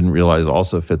 which you didn't realize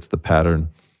also fits the pattern.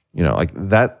 Like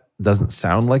that doesn't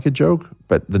sound like a joke,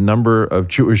 but the number of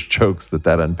Jewish jokes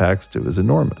that unpacks to is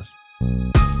enormous.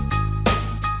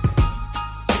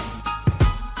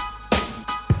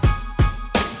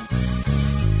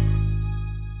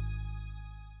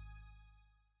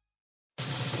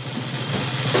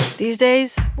 These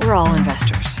days, we're all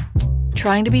investors,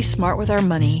 trying to be smart with our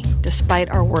money despite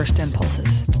our worst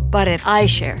impulses. But at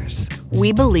iShares,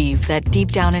 we believe that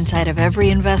deep down inside of every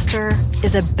investor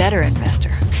is a better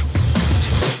investor.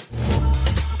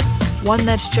 One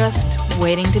that's just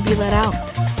waiting to be let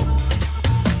out.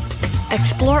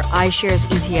 Explore iShares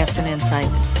ETFs and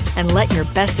insights and let your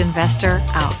best investor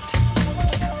out.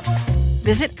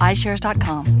 Visit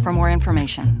iShares.com for more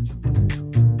information.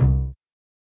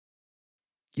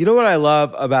 You know what I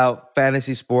love about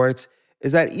fantasy sports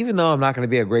is that even though I'm not going to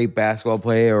be a great basketball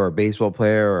player or a baseball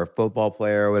player or a football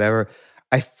player or whatever,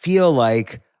 I feel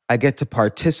like I get to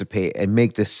participate and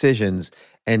make decisions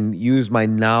and use my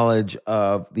knowledge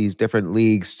of these different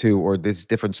leagues or these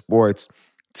different sports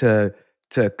to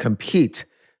compete.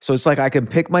 So it's like I can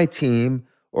pick my team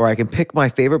or I can pick my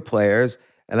favorite players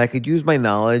and I could use my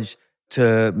knowledge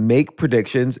to make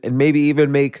predictions and maybe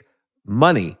even make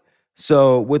money.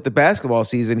 So with the basketball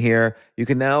season here, you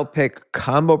can now pick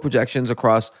combo projections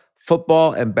across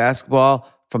football and basketball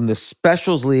from the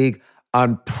Specials League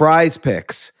on Prize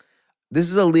Picks.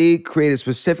 This is a league created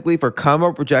specifically for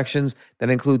combo projections that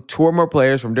include 2 or more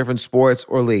players from different sports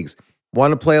or leagues.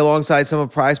 Want to play alongside some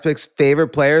of Prize Picks' favorite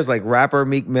players like rapper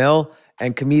Meek Mill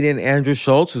and comedian Andrew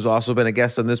Schultz, who's also been a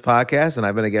guest on this podcast, and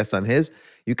I've been a guest on his?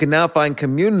 You can now find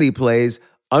community plays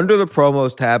under the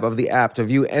promos tab of the app to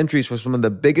view entries for some of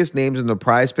the biggest names in the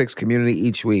Prize Picks community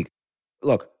each week.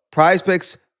 Look, Prize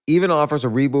Picks even offers a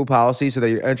reboot policy so that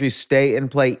your entries stay in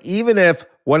play even if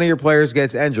one of your players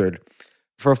gets injured.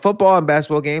 For football and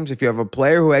basketball games, if you have a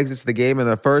player who exits the game in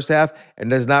the first half and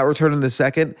does not return in the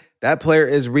second, that player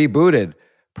is rebooted.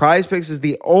 Prize Picks is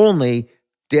the only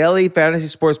daily fantasy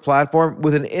sports platform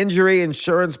with an injury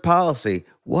insurance policy.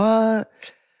 What?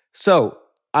 So,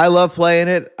 I love playing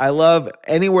it. I love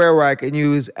anywhere where I can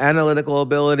use analytical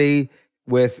ability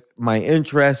with my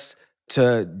interests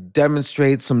to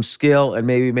demonstrate some skill and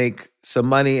maybe make some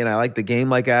money. And I like the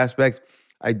game-like aspect.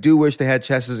 I do wish they had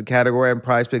chess as a category on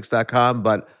prizepicks.com,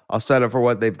 but I'll settle for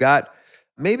what they've got.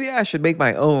 Maybe I should make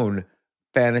my own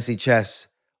fantasy chess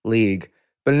league.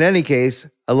 But in any case,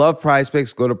 I love Prize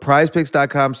Picks. Go to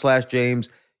prizepicks.com/James.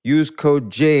 Use code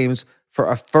James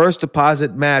for a first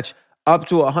deposit match up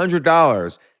to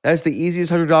 $100. That's the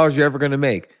easiest $100 you're ever going to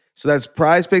make. So that's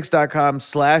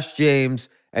prizepicks.com/James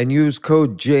and use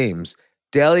code James.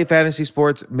 Daily fantasy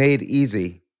sports made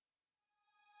easy.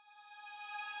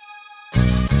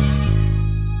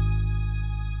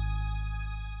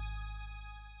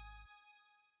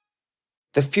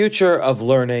 The future of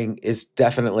learning is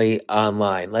definitely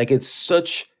online. Like, it's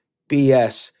such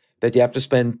BS that you have to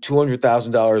spend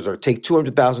 $200,000 or take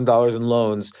 $200,000 in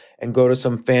loans and go to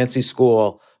some fancy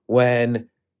school when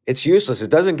it's useless. It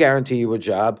doesn't guarantee you a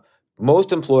job.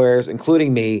 Most employers,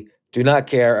 including me, do not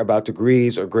care about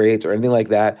degrees or grades or anything like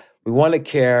that. We want to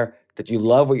care that you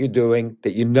love what you're doing,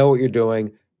 that you know what you're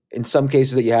doing, in some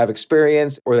cases that you have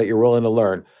experience or that you're willing to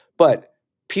learn. But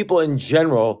people in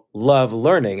general love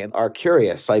learning and are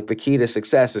curious. Like, the key to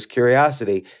success is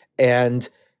curiosity. And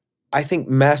I think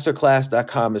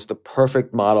masterclass.com is the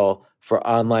perfect model for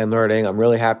online learning. I'm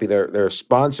really happy they're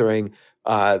sponsoring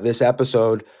this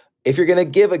episode. If you're going to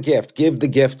give a gift, give the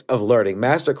gift of learning.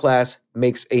 Masterclass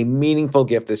makes a meaningful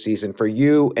gift this season for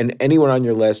you and anyone on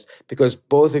your list, because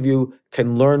both of you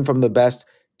can learn from the best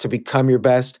to become your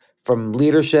best, from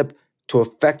leadership to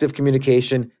effective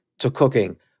communication to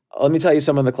cooking. Let me tell you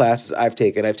some of the classes I've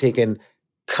taken. I've taken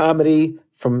comedy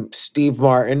from Steve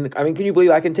Martin. I mean, can you believe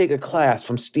I can take a class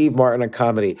from Steve Martin on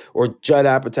comedy, or Judd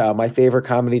Apatow, my favorite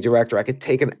comedy director? I could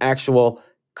take an actual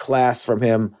class from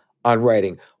him on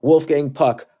writing. Wolfgang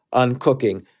Puck on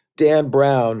cooking. Dan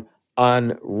Brown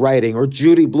on writing, or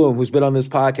Judy Bloom, who's been on this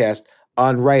podcast,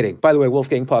 on writing. By the way,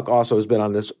 Wolfgang Puck also has been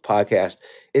on this podcast.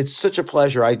 It's such a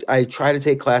pleasure. I try to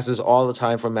take classes all the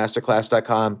time from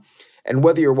masterclass.com. And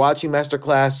whether you're watching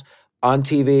Masterclass on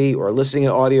TV or listening in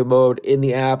audio mode in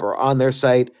the app or on their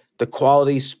site, the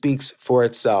quality speaks for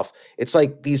itself. It's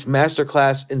like these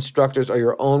masterclass instructors are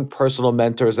your own personal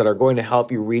mentors that are going to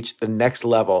help you reach the next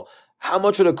level. How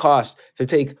much would it cost to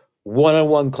take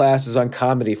one-on-one classes on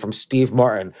comedy from Steve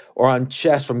Martin or on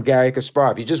chess from Gary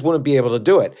Kasparov? You just wouldn't be able to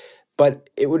do it. But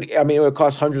it would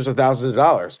cost hundreds of thousands of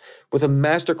dollars. With a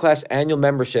masterclass annual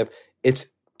membership, it's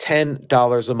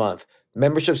 $10 a month.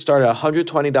 Memberships start at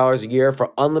 $120 a year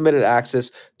for unlimited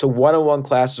access to one-on-one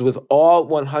classes with all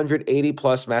 180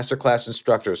 plus masterclass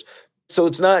instructors. So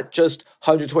it's not just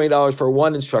 $120 for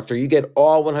one instructor. You get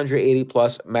all 180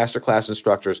 plus masterclass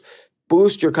instructors.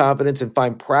 Boost your confidence and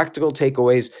find practical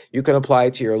takeaways you can apply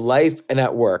to your life and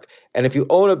at work. And if you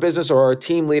own a business or are a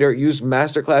team leader, use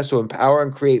Masterclass to empower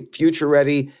and create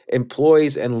future-ready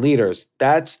employees and leaders.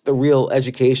 That's the real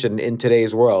education in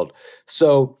today's world.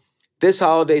 So this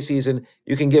holiday season,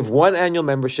 you can give one annual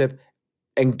membership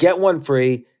and get one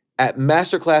free at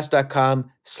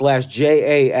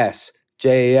masterclass.com/JAS.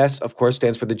 JAS, of course,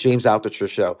 stands for the James Altucher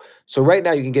Show. So right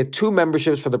now you can get 2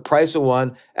 memberships for the price of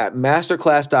one at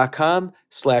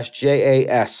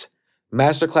masterclass.com/JAS.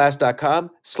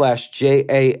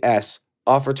 Masterclass.com/JAS.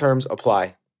 Offer terms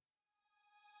apply.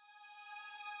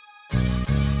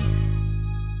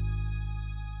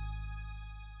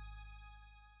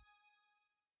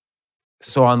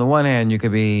 So on the one hand, you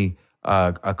could be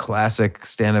a classic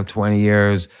stand-up 20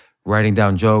 years, writing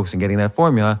down jokes and getting that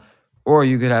formula. Or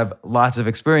you could have lots of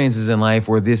experiences in life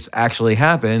where this actually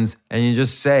happens and you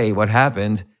just say what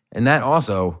happened, and that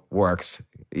also works.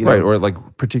 Right, or like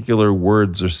particular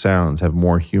words or sounds have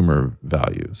more humor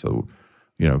value. So,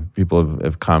 people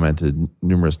have commented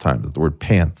numerous times that the word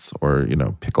pants or,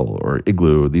 pickle or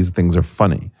igloo, these things are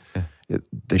funny. Yeah.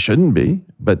 They shouldn't be,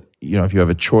 but, if you have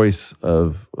a choice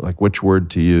of like which word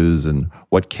to use and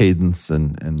what cadence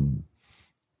and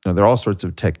there are all sorts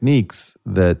of techniques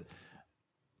that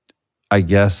I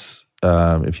guess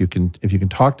if you can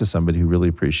talk to somebody who really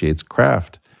appreciates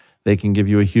craft, they can give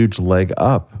you a huge leg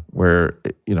up where,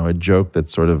 a joke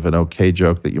that's sort of an okay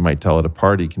joke that you might tell at a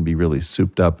party can be really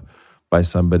souped up by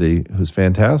somebody who's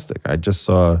fantastic. I just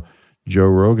saw Joe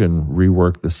Rogan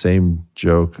rework the same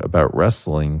joke about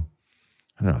wrestling,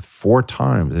 4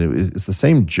 times. And it's the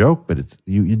same joke, but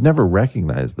you'd never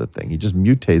recognize the thing. He just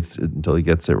mutates it until he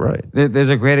gets it right. There's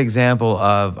a great example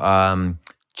of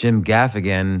Jim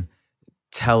Gaffigan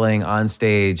telling on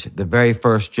stage the very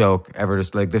first joke ever.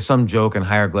 Just like there's some joke in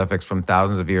hieroglyphics from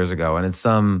thousands of years ago, and it's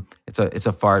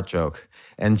a fart joke.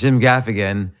 And Jim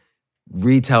Gaffigan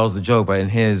retells the joke, but in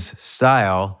his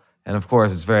style. And of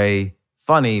course, it's very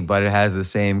funny, but it has the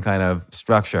same kind of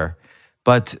structure.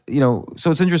 But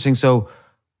so it's interesting. So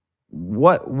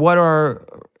what are,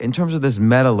 in terms of this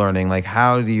meta learning, like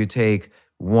how do you take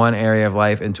one area of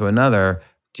life into another?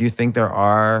 Do you think there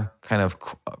are kind of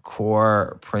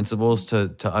core principles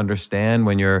to understand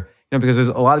when you're, because there's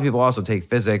a lot of people also take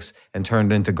physics and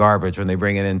turn it into garbage when they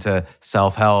bring it into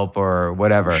self-help or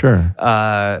whatever. Sure.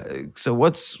 So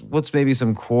what's maybe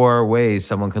some core ways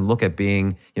someone can look at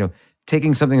being,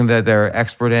 taking something that they're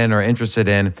expert in or interested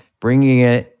in, bringing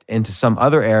it into some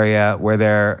other area where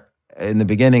they're in the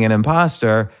beginning an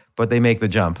imposter, but they make the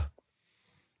jump?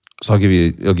 So I'll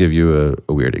give you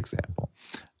a weird example.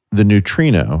 The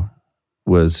neutrino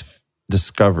was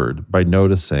discovered by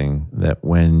noticing that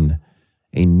when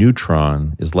a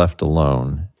neutron is left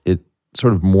alone, it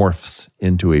sort of morphs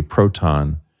into a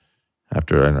proton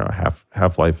after,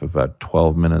 half-life of about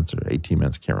 12 minutes or 18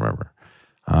 minutes, I can't remember.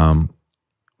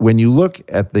 When you look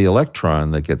at the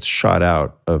electron that gets shot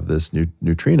out of this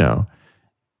neutrino,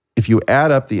 if you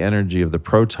add up the energy of the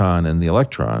proton and the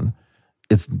electron,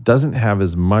 it doesn't have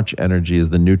as much energy as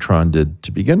the neutron did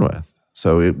to begin with.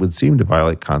 So it would seem to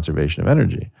violate conservation of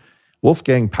energy.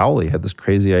 Wolfgang Pauli had this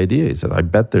crazy idea. He said, I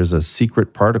bet there's a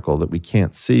secret particle that we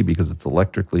can't see because it's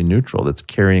electrically neutral that's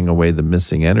carrying away the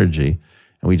missing energy,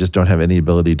 and we just don't have any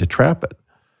ability to trap it.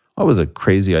 Well, it was a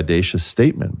crazy, audacious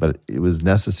statement, but it was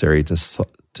necessary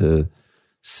to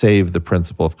save the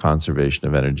principle of conservation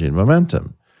of energy and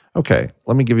momentum. Okay,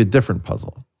 let me give you a different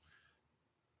puzzle.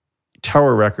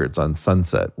 Tower Records on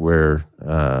Sunset, where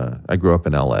I grew up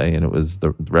in LA, and it was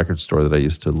the record store that I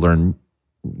used to learn,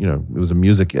 it was a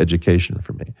music education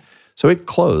for me. So it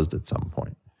closed at some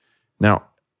point. Now,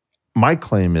 my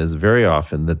claim is very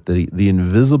often that the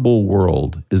invisible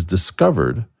world is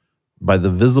discovered by the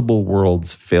visible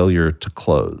world's failure to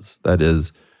close. That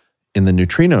is, in the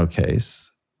neutrino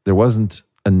case, there wasn't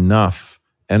enough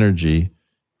energy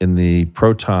in the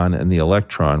proton and the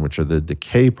electron, which are the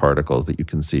decay particles that you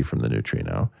can see from the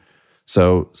neutrino.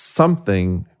 So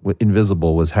something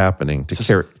invisible was happening to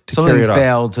carry it off. Something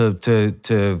failed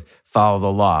to follow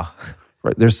the law.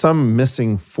 right? There's some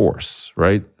missing force,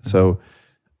 right? So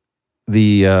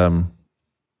in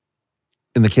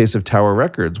the case of Tower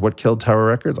Records, what killed Tower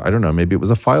Records? I don't know. Maybe it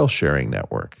was a file sharing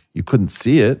network. You couldn't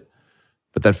see it,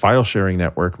 but that file sharing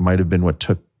network might have been what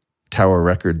took Tower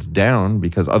Records down,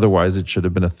 because otherwise it should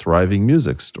have been a thriving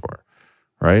music store,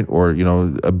 right? Or,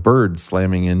 a bird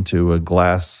slamming into a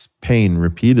glass pane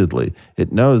repeatedly.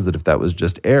 It knows that if that was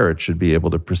just air, it should be able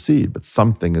to proceed, but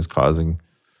something is causing,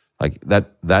 like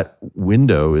that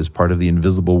window is part of the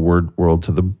invisible world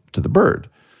to the bird.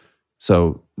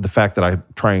 So the fact that I'm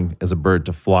trying as a bird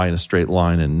to fly in a straight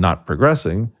line and not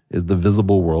progressing is the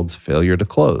visible world's failure to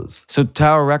close. So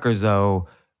Tower Records, though,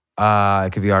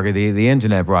 it could be argued the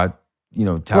internet brought,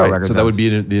 Tower Records. So that would be,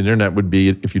 the internet would be,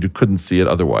 if you couldn't see it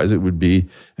otherwise, it would be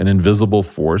an invisible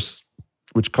force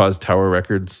which caused Tower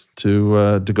Records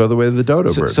to go the way of the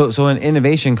dodo bird. So an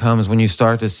innovation comes when you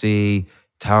start to see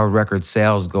Tower Records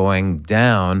sales going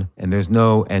down,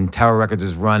 and Tower Records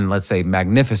is run, let's say,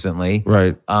 magnificently.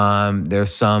 Right.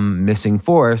 There's some missing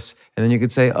force, and then you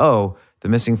could say, the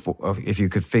missing if you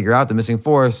could figure out the missing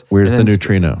force. Where's the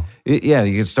neutrino? Yeah,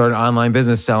 you could start an online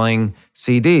business selling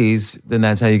CDs, then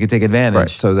that's how you could take advantage. Right.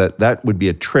 So that would be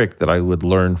a trick that I would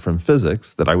learn from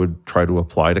physics that I would try to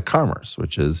apply to commerce,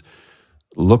 which is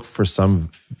look for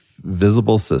some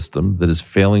visible system that is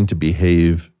failing to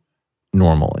behave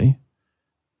normally.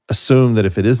 Assume that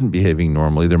if it isn't behaving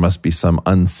normally, there must be some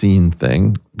unseen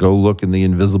thing. Go look in the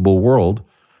invisible world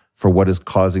for what is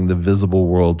causing the visible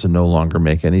world to no longer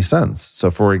make any sense.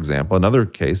 So, for example, another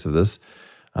case of this,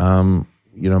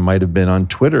 might have been on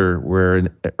Twitter, where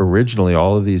originally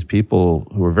all of these people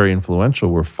who were very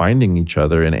influential were finding each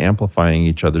other and amplifying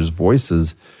each other's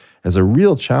voices as a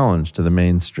real challenge to the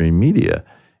mainstream media.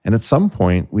 And at some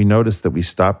point, we noticed that we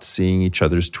stopped seeing each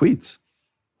other's tweets.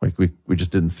 Like we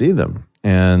just didn't see them.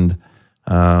 And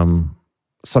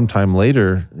sometime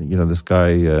later, this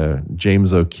guy,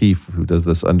 James O'Keefe, who does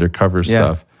this undercover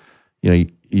stuff, you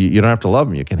don't have to love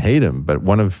him, you can hate him. But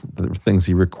one of the things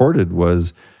he recorded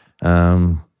was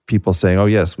people saying, oh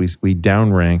yes, we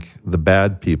downrank the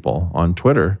bad people on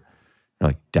Twitter. You're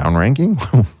like, downranking?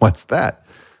 What's that?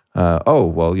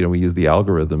 We use the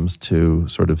algorithms to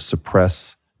sort of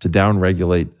suppress, to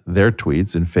downregulate their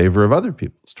tweets in favor of other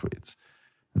people's tweets.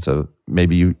 And so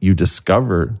maybe you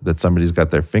discover that somebody's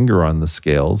got their finger on the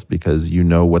scales because you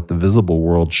know what the visible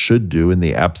world should do in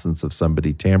the absence of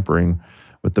somebody tampering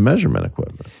with the measurement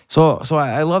equipment. So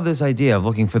I love this idea of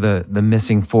looking for the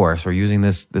missing force, or using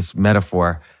this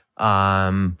metaphor.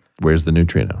 Where's the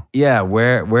neutrino? Yeah,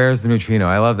 where's the neutrino?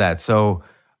 I love that. So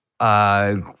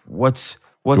what's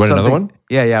you want another one?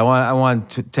 Yeah. I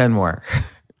want 10 more.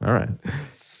 All right.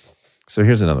 So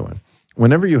here's another one.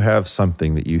 Whenever you have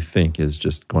something that you think is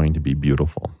just going to be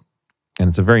beautiful, and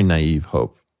it's a very naive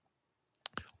hope,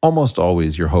 almost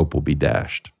always your hope will be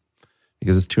dashed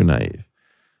because it's too naive.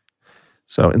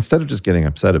 So instead of just getting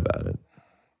upset about it,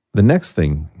 the next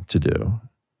thing to do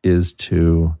is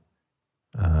to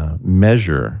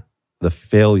measure the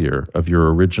failure of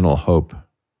your original hope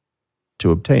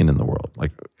to obtain in the world.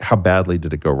 Like, how badly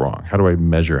did it go wrong? How do I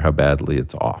measure how badly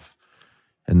it's off?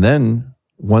 And then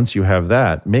once you have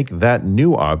that, make that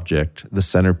new object the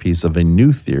centerpiece of a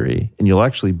new theory, and you'll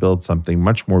actually build something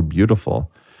much more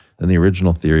beautiful than the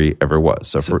original theory ever was.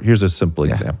 So here's a simple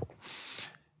example.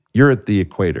 You're at the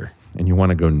equator, and you want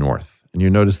to go north, and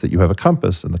you notice that you have a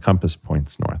compass, and the compass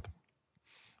points north.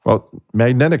 Well,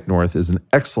 magnetic north is an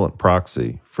excellent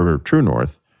proxy for true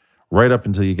north right up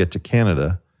until you get to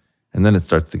Canada, and then it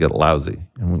starts to get lousy.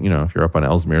 And, if you're up on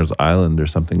Ellesmere's Island or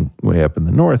something way up in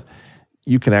the north,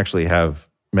 you can actually have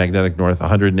magnetic north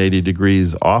 180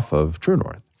 degrees off of true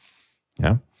north.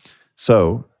 Yeah.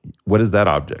 So what is that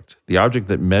object? The object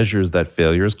that measures that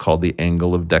failure is called the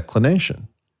angle of declination.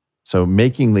 So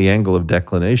making the angle of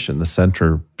declination the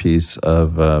centerpiece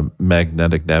of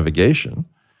magnetic navigation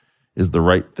is the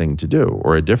right thing to do.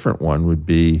 Or a different one would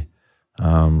be, we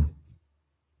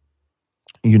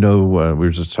were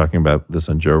just talking about this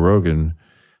on Joe Rogan.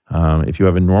 If you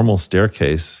have a normal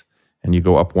staircase and you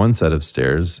go up one set of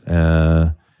stairs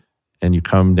and you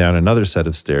come down another set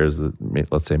of stairs,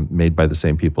 let's say made by the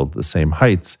same people at the same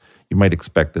heights, you might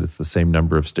expect that it's the same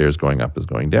number of stairs going up as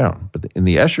going down. But in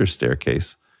the Escher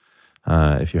staircase,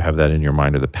 if you have that in your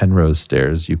mind, or the Penrose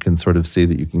stairs, you can sort of see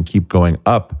that you can keep going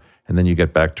up and then you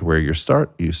get back to where you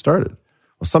started.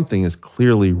 Well, something is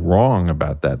clearly wrong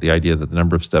about that. The idea that the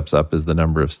number of steps up is the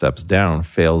number of steps down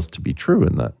fails to be true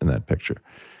in that picture.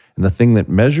 And the thing that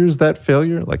measures that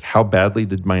failure, like how badly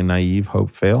did my naive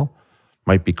hope fail,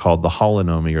 might be called the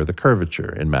holonomy or the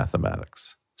curvature in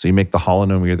mathematics. So you make the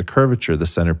holonomy or the curvature the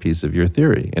centerpiece of your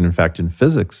theory. And in fact, in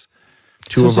physics,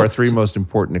 two of our three most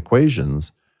important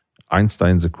equations,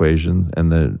 Einstein's equation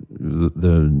and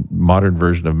the modern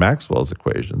version of Maxwell's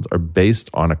equations, are based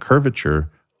on a curvature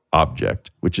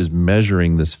object, which is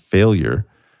measuring this failure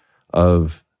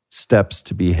of steps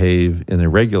to behave in a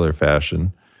regular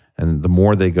fashion. And the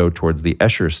more they go towards the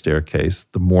Escher staircase,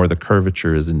 the more the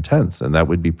curvature is intense. And that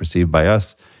would be perceived by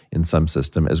us in some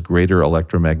system as greater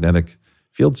electromagnetic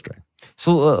field strength.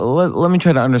 So let me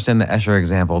try to understand the Escher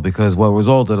example, because what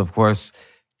resulted, of course,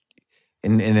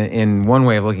 in one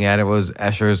way of looking at it, was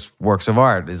Escher's works of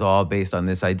art is all based on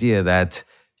this idea that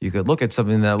you could look at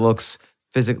something that looks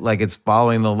like it's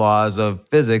following the laws of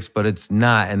physics, but it's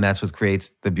not, and that's what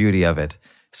creates the beauty of it.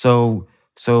 So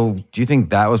do you think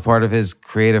that was part of his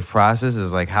creative process?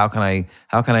 Is like, how can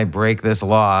I break this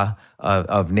law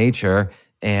of nature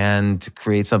and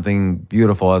create something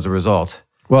beautiful as a result?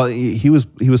 Well, he was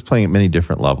playing at many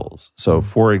different levels. So,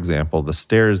 for example, the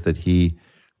stairs that he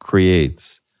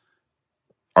creates,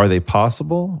 are they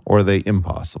possible or are they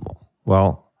impossible?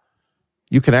 Well,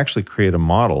 you can actually create a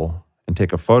model and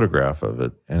take a photograph of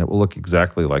it, and it will look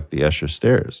exactly like the Escher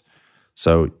stairs.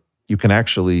 So you can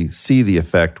actually see the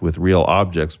effect with real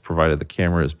objects, provided the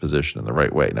camera is positioned in the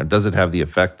right way. Now, does it have the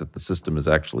effect that the system is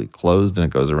actually closed and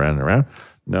it goes around and around?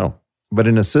 No. But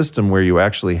in a system where you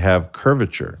actually have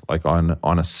curvature, like on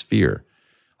a sphere,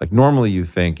 like normally you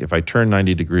think if I turn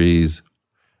 90 degrees,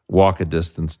 walk a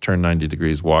distance, turn 90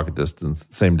 degrees, walk a distance,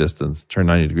 same distance, turn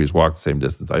 90 degrees, walk the same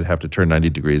distance, I'd have to turn 90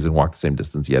 degrees and walk the same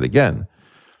distance yet again.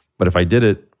 But if I did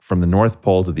it from the North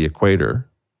Pole to the equator,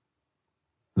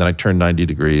 then I turned 90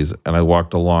 degrees and I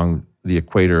walked along the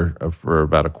equator for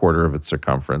about a quarter of its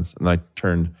circumference, and I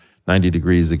turned 90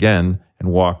 degrees again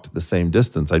and walked the same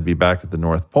distance, I'd be back at the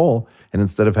North Pole. And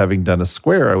instead of having done a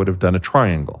square, I would have done a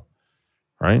triangle,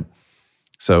 right?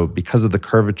 So because of the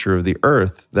curvature of the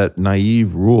Earth, that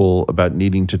naive rule about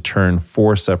needing to turn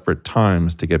 4 separate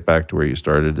times to get back to where you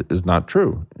started is not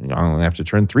true. You only have to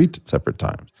turn 3 separate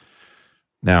times.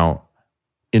 Now,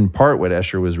 in part, what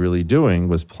Escher was really doing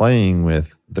was playing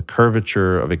with the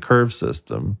curvature of a curved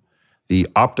system, the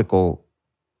optical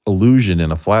illusion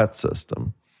in a flat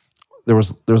system. There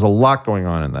was a lot going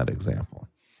on in that example.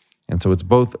 And so it's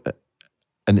both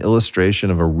an illustration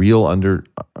of a real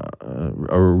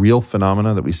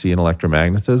phenomena that we see in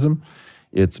electromagnetism.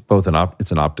 It's both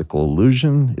it's an optical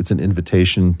illusion. It's an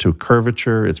invitation to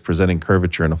curvature. It's presenting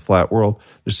curvature in a flat world.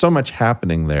 There's so much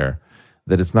happening there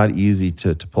that it's not easy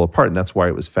to pull apart. And that's why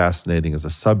it was fascinating as a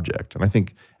subject. And I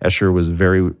think Escher was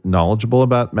very knowledgeable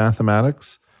about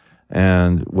mathematics.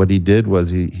 And what he did was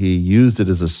he used it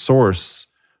as a source,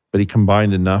 but he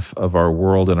combined enough of our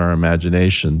world and our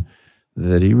imagination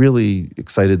that he really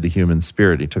excited the human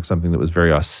spirit. He took something that was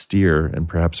very austere and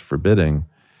perhaps forbidding,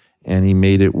 and he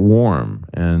made it warm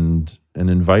and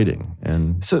inviting.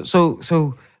 And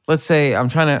so let's say I'm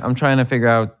trying to figure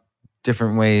out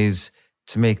different ways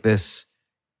to make this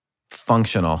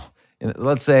functional.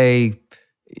 Let's say,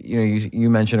 you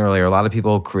mentioned earlier, a lot of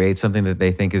people create something that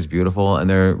they think is beautiful and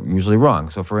they're usually wrong.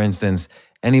 So for instance,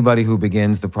 anybody who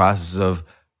begins the process of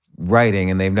writing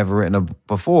and they've never written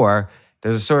before,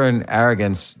 there's a certain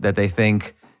arrogance that they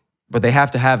think, but they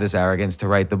have to have this arrogance to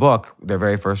write the book, their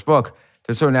very first book.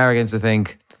 There's a certain arrogance to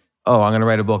think, oh, I'm going to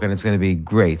write a book and it's going to be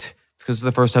great because it's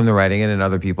the first time they're writing it and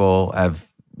other people have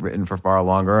written for far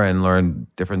longer and learned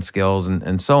different skills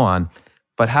and so on.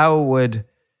 But how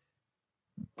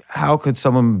could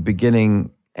someone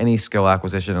beginning any skill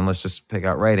acquisition, and let's just pick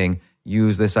out writing,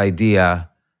 use this idea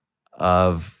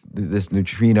of this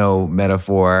neutrino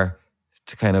metaphor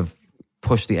to kind of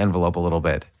push the envelope a little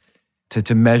bit,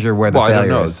 to measure where the failure I don't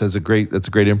know. is? It's a great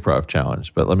improv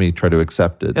challenge, but let me try to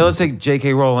accept it. Now, let's take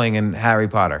J.K. Rowling and Harry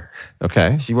Potter.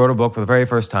 Okay. She wrote a book for the very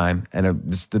first time, and it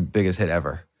was the biggest hit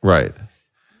ever. Right.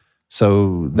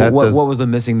 So that what was the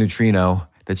missing neutrino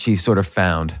that she sort of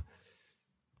found?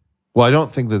 Well, I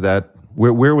don't think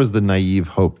where was the naive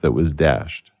hope that was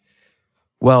dashed?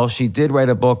 Well, she did write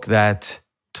a book that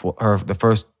the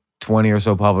first 20 or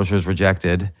so publishers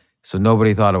rejected, so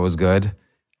nobody thought it was good.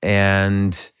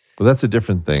 And well, that's a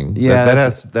different thing. Yeah,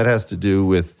 that has to do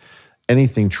with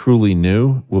anything truly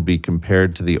new will be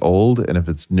compared to the old, and if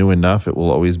it's new enough, it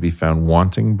will always be found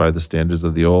wanting by the standards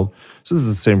of the old. So this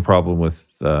is the same problem with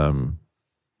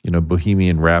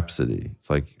Bohemian Rhapsody. It's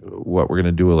like, what, we're going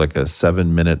to do like a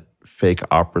 7-minute fake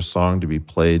opera song to be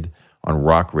played on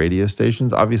rock radio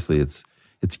stations? Obviously, it's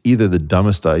either the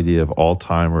dumbest idea of all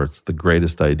time or it's the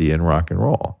greatest idea in rock and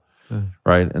roll,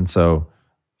 right? And so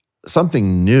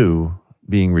something new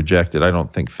being rejected, I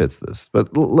don't think fits this.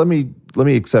 But let me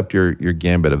accept your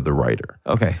gambit of the writer.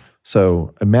 Okay.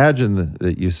 So imagine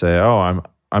that you say, "Oh,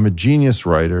 I'm a genius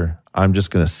writer. I'm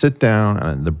just going to sit down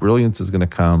and the brilliance is going to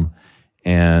come.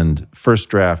 And first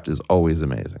draft is always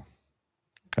amazing.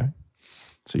 Okay.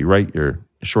 So you write your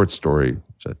short story,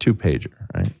 it's a 2-pager,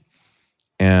 right?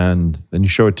 And then you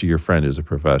show it to your friend who's a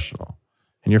professional.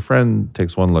 And your friend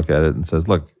takes one look at it and says,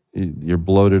 look, you're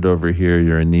bloated over here,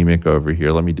 you're anemic over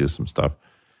here, let me do some stuff.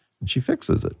 And she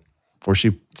fixes it. Or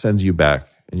she sends you back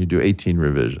and you do 18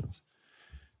 revisions.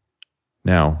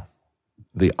 Now,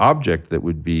 the object that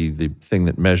would be the thing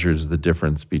that measures the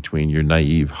difference between your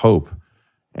naive hope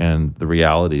and the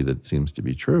reality that seems to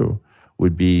be true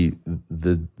would be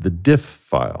the diff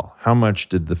file. How much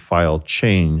did the file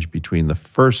change between the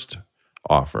first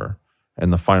offer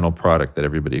and the final product that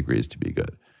everybody agrees to be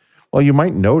good? Well, you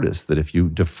might notice that if you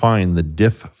define the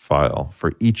diff file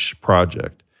for each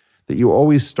project, that you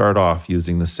always start off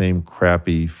using the same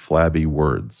crappy, flabby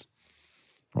words,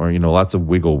 or lots of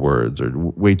wiggle words, or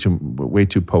way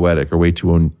too poetic, or way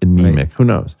too anemic. Right. Who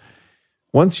knows?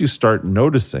 Once you start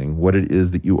noticing what it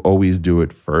is that you always do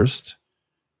at first,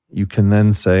 you can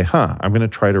then say, I'm going to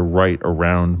try to write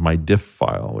around my diff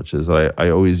file, which is I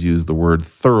always use the word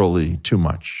thoroughly too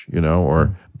much,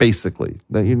 or basically.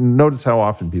 You notice how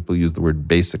often people use the word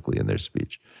basically in their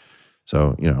speech.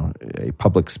 So, a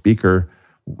public speaker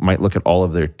might look at all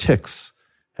of their tics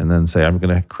and then say, I'm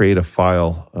going to create a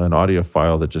file, an audio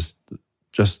file that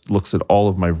just looks at all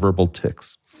of my verbal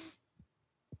tics.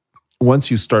 Once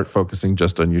you start focusing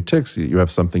just on your tics, you have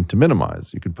something to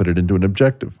minimize. You could put it into an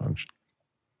objective function.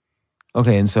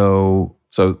 Okay, and so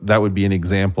that would be an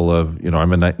example of,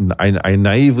 I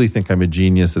naively think I'm a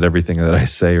genius, that everything that I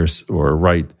say or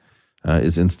write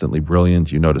is instantly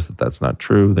brilliant. You notice that that's not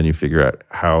true. Then you figure out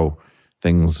how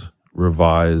things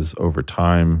revise over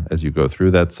time as you go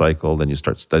through that cycle. Then you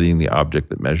start studying the object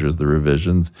that measures the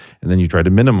revisions, and then you try to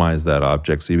minimize that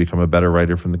object so you become a better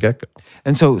writer from the get-go.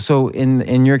 And so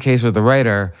in your case with the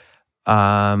writer,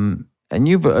 and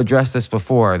you've addressed this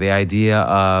before, the idea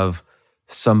of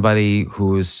somebody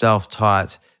who is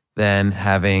self-taught then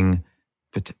having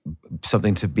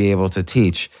something to be able to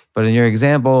teach. But in your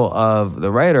example of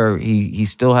the writer, he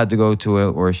still had to go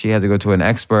to she had to go to an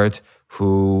expert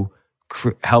who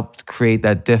helped create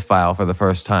that diff file for the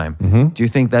first time. Mm-hmm. Do you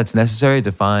think that's necessary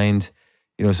to find,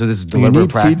 so this is deliberate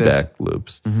practice? You need feedback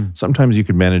loops. Mm-hmm. Sometimes you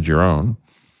could manage your own,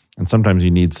 and sometimes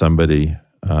you need somebody,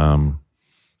 to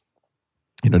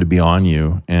be on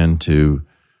you and to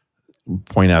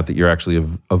point out that you're actually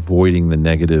avoiding the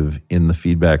negative in the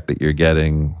feedback that you're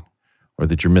getting, or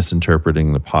that you're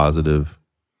misinterpreting the positive.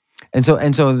 And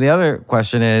so the other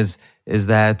question is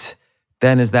that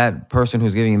then is that person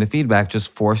who's giving you the feedback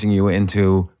just forcing you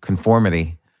into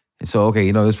conformity? And so,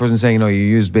 okay, this person's saying, you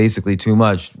used basically too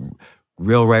much.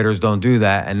 Real writers don't do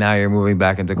that, and now you're moving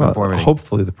back into conformity. Well,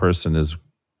 hopefully the person is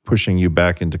pushing you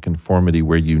back into conformity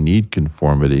where you need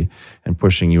conformity, and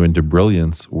pushing you into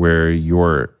brilliance where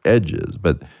your edge is.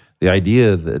 But the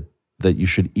idea that you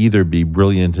should either be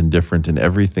brilliant and different in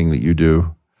everything that you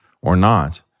do or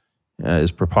not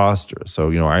is preposterous.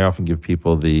 So, I often give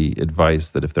people the advice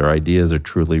that if their ideas are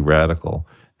truly radical,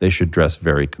 they should dress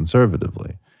very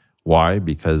conservatively. Why?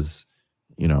 Because,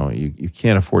 you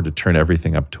can't afford to turn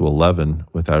everything up to 11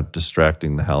 without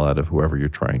distracting the hell out of whoever you're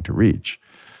trying to reach.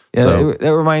 Yeah, so,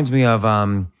 that reminds me of,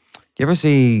 you ever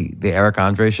see the Eric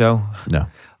Andre show? No.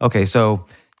 Okay, so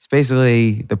it's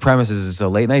basically, the premise is it's a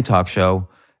late night talk show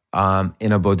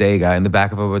in a bodega, in the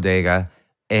back of a bodega,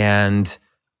 and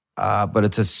but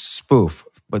it's a spoof,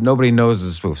 but nobody knows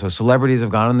it's a spoof. So celebrities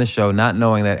have gone on the show not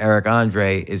knowing that Eric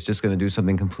Andre is just going to do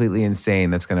something completely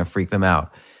insane that's going to freak them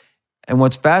out. And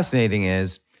what's fascinating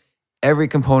is every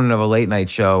component of a late night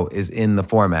show is in the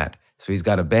format. So he's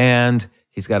got a band,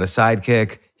 he's got a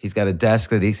sidekick, he's got a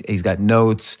desk that he's got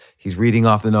notes, he's reading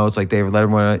off the notes like David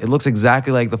Letterman. It looks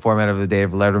exactly like the format of the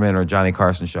David Letterman or Johnny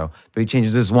Carson show, but he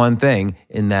changes this one thing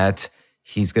in that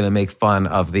he's going to make fun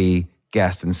of the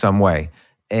guest in some way.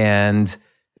 And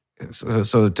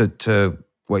so to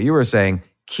what you were saying,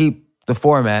 keep the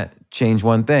format, change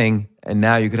one thing, and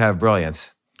now you could have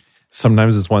brilliance.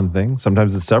 Sometimes it's one thing,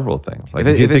 sometimes it's several things. Like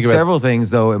if you think it's several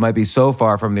things, though, it might be so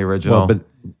far from the original. Well,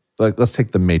 but let's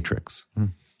take The Matrix.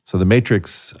 So The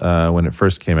Matrix, when it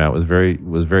first came out, was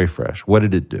very fresh. What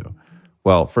did it do?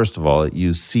 Well, first of all, it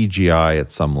used CGI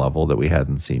at some level that we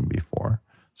hadn't seen before.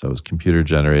 So it was computer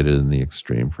generated in the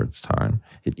extreme for its time.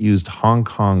 It used Hong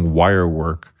Kong wire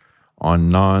work on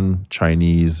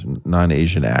non-Chinese,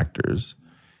 non-Asian actors.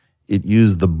 It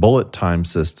used the bullet time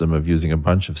system of using a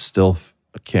bunch of still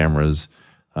cameras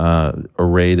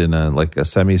arrayed in a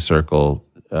semicircle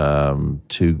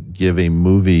to give a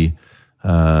movie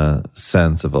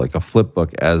sense of like a flip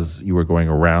book as you were going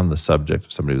around the subject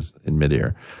of somebody who's in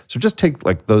midair. So just take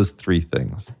like those three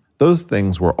things. Those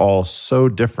things were all so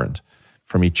different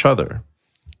from each other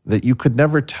that you could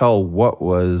never tell what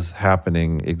was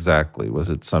happening exactly. Was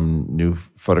it some new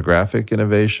photographic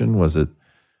innovation? Was it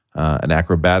an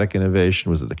acrobatic innovation?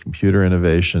 Was it a computer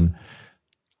innovation?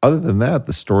 Other than that,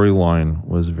 the storyline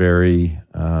was very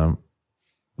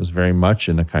much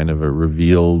in a kind of a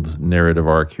revealed narrative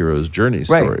arc hero's journey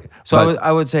story. Right. So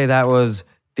I would say that was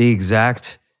the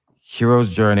exact hero's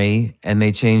journey, and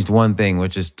they changed one thing,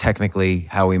 which is technically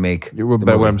how we make the But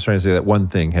movie. what I'm trying to say, that one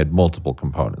thing had multiple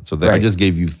components. So I Right. just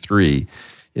gave you three.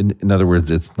 In other words,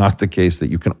 it's not the case that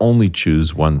you can only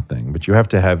choose one thing, but you have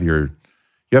to have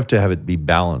it be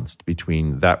balanced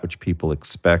between that which people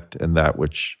expect and that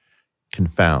which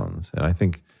confounds.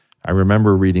 And I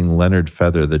remember reading Leonard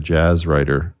Feather, the jazz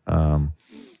writer,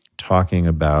 talking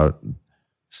about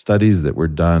studies that were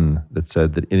done that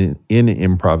said that in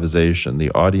improvisation, the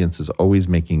audience is always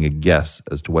making a guess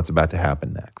as to what's about to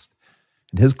happen next.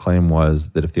 And his claim was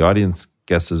that if the audience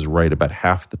guesses right about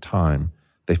half the time,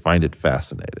 they find it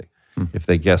fascinating. If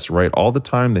they guess right all the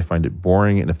time, they find it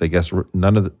boring. And if they guess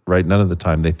none of the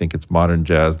time, they think it's modern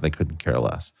jazz and they couldn't care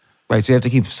less. Right. So you have to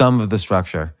keep some of the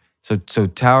structure. So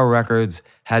Tower Records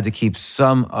had to keep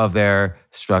some of their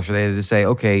structure. They had to say,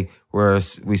 okay,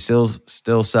 we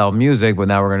still sell music, but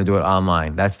now we're going to do it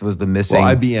online. That was the missing.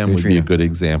 Well, IBM would be a neutrino. good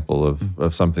example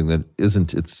of something that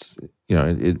isn't. It's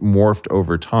it morphed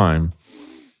over time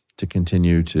to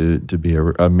continue to be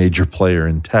a major player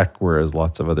in tech, whereas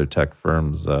lots of other tech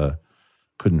firms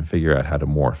couldn't figure out how to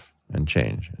morph and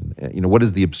change. And what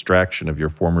is the abstraction of your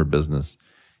former business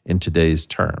in today's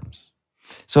terms?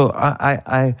 So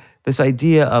I this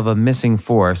idea of a missing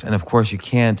force, and of course you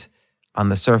can't, on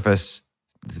the surface,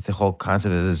 the whole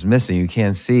concept is missing. You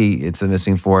can't see it's a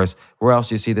missing force. Where else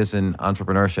do you see this in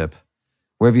entrepreneurship?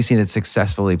 Where have you seen it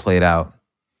successfully played out?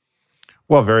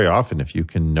 Well, very often, if you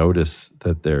can notice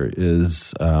that there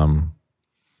is a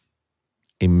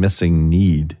missing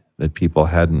need that people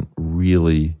hadn't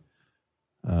really.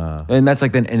 And that's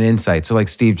like an insight. So like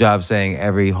Steve Jobs saying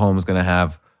every home is going to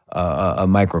have a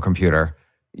microcomputer.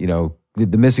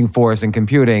 The missing force in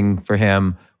computing for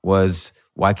him was,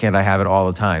 why can't I have it all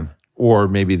the time? Or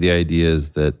maybe the idea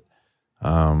is that,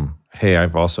 hey,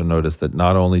 I've also noticed that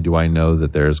not only do I know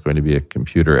that there's going to be a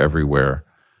computer everywhere,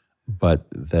 but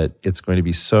that it's going to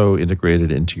be so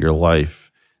integrated into your life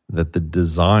that the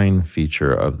design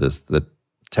feature of this that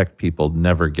tech people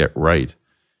never get right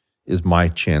is my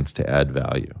chance to add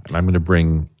value. And I'm going to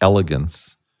bring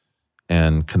elegance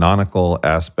and canonical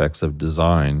aspects of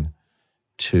design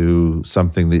to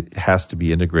something that has to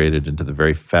be integrated into the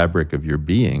very fabric of your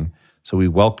being. So we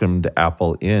welcomed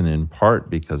Apple in part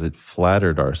because it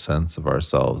flattered our sense of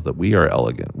ourselves that we are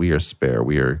elegant, we are spare,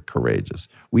 we are courageous.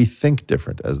 We think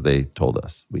different, as they told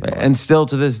us. And still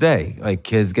to this day, like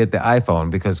kids get the iPhone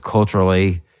because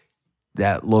culturally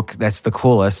that's the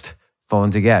coolest phone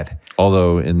to get.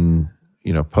 Although in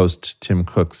post Tim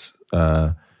Cook's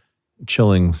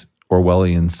chilling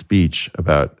Orwellian speech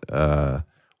about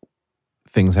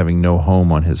things having no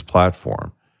home on his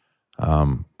platform,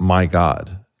 my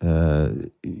God,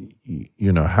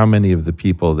 how many of the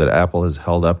people that Apple has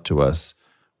held up to us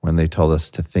when they told us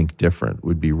to think different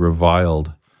would be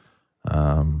reviled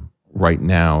right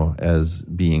now as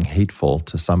being hateful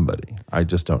to somebody? I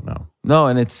just don't know. No,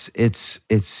 and it's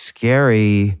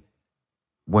scary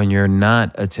when you're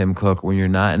not a Tim Cook, when you're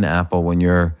not an Apple, when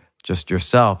you're just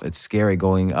yourself. It's scary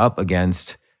going up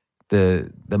against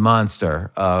the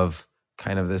monster of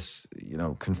kind of this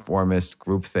conformist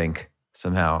groupthink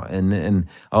somehow. And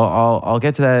I'll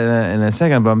get to that in a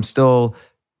second, but I'm still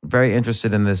very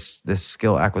interested in this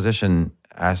skill acquisition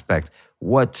aspect.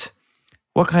 What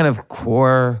kind of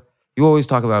core? You always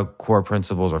talk about core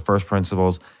principles or first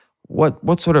principles.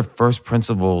 What sort of first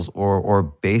principles or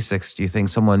basics do you think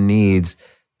someone needs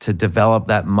to develop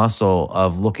that muscle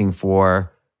of looking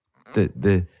for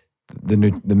the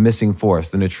missing force,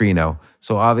 the neutrino?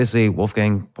 So obviously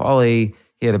Wolfgang Pauli,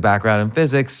 he had a background in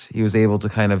physics. He was able to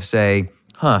kind of say,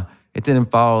 it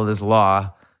didn't follow this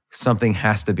law. Something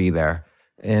has to be there.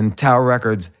 In Tower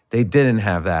Records, they didn't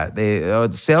have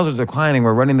that. Sales are declining.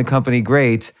 We're running the company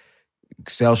great.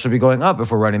 Sales should be going up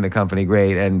if we're running the company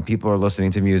great and people are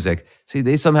listening to music. See,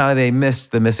 they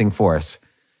missed the missing force.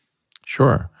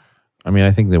 Sure. I mean,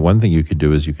 I think that one thing you could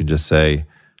do is you could just say,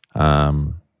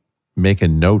 make a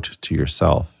note to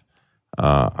yourself.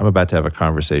 I'm about to have a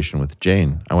conversation with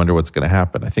Jane. I wonder what's going to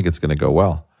happen. I think it's going to go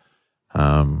well.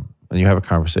 And you have a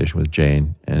conversation with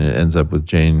Jane, and it ends up with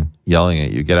Jane yelling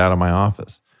at you, "Get out of my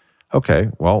office." Okay,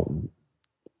 well,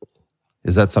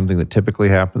 Is that something that typically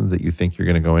happens, that you think you're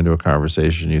going to go into a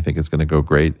conversation, you think it's going to go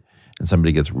great, and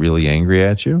somebody gets really angry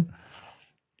at you?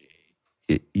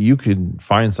 You could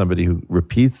find somebody who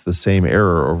repeats the same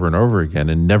error over and over again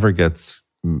and never gets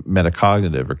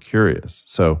metacognitive or curious.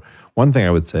 So one thing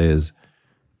I would say is,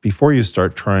 before you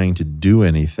start trying to do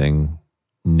anything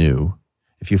new,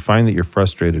 if you find that you're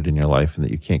frustrated in your life and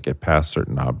that you can't get past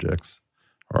certain objects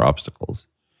or obstacles,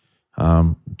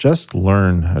 just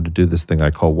learn how to do this thing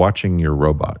I call watching your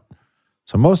robot.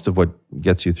 So most of what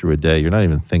gets you through a day, you're not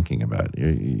even thinking about.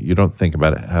 You don't think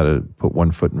about how to put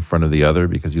one foot in front of the other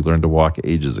because you learned to walk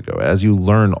ages ago. As you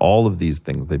learn all of these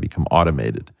things, they become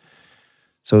automated.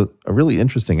 So a really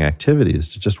interesting activity is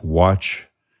to just watch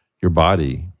your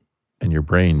body and your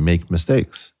brain make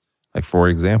mistakes. Like, for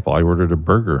example, I ordered a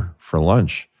burger for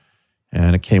lunch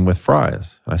and it came with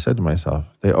fries. And I said to myself,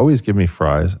 they always give me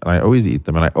fries and I always eat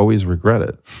them and I always regret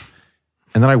it.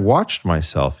 And then I watched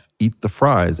myself eat the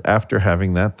fries after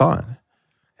having that thought.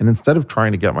 And instead of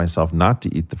trying to get myself not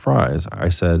to eat the fries, I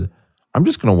said, I'm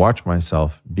just going to watch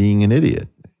myself being an idiot.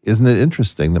 Isn't it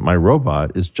interesting that my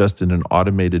robot is just in an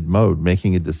automated mode,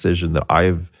 making a decision that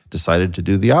I've decided to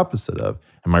do the opposite of,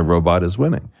 and my robot is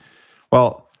winning?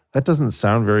 Well, that doesn't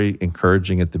sound very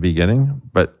encouraging at the beginning,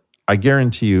 but I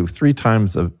guarantee you 3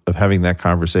 times of having that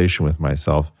conversation with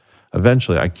myself,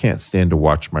 eventually I can't stand to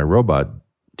watch my robot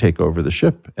take over the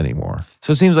ship anymore.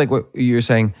 So it seems like what you're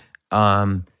saying,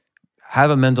 have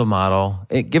a mental model,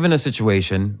 given a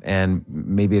situation, and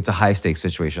maybe it's a high stakes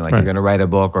situation, like You're going to write a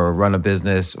book or run a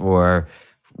business or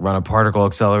run a particle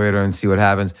accelerator and see what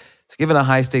happens. So given a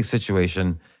high stakes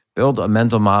situation, build a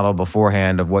mental model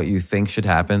beforehand of what you think should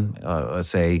happen. Let's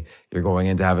say you're going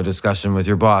in to have a discussion with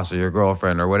your boss or your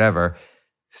girlfriend or whatever.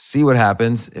 See what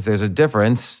happens. If there's a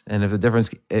difference, and if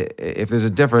there's a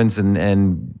difference,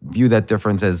 and view that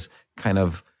difference as kind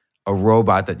of a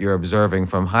robot that you're observing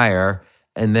from higher.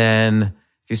 And then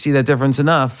if you see that difference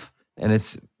enough and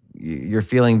you're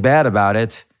feeling bad about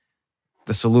it,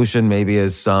 the solution maybe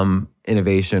is some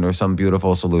innovation or some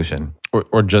beautiful solution.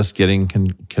 Or just getting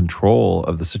control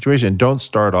of the situation. Don't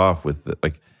start off with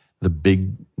the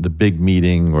big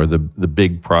meeting or the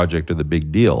big project or the big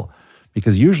deal,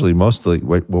 because usually mostly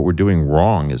what we're doing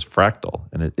wrong is fractal,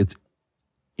 and it's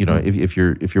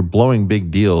if you're blowing big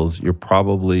deals, you're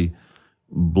probably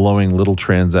blowing little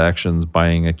transactions,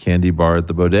 buying a candy bar at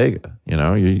the bodega.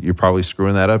 You're probably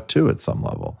screwing that up too at some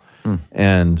level,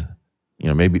 and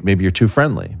maybe you're too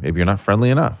friendly, maybe you're not friendly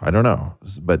enough. I don't know,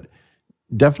 but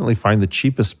definitely find the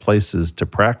cheapest places to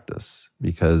practice,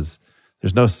 because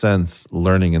there's no sense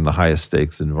learning in the highest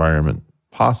stakes environment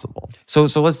possible. So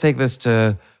let's take this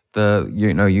to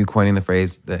you coining the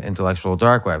phrase, the intellectual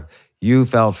dark web. You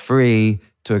felt free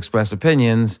to express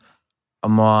opinions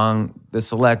among the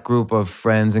select group of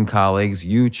friends and colleagues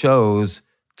you chose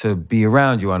to be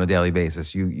around you on a daily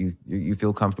basis. You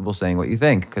feel comfortable saying what you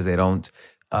think because they don't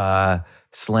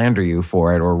slander you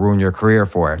for it or ruin your career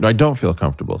for it. I don't feel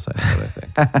comfortable saying what I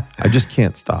think. I just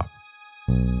can't stop.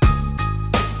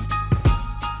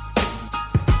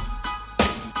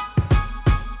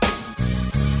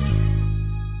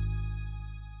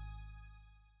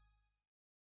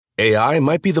 AI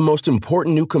might be the most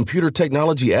important new computer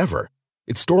technology ever.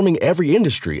 It's storming every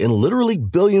industry and literally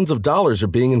billions of dollars are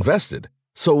being invested.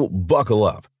 So buckle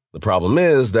up. The problem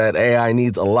is that AI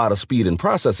needs a lot of speed and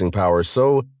processing power,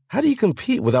 so how do you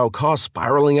compete without costs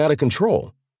spiraling out of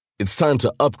control? It's time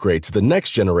to upgrade to the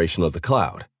next generation of the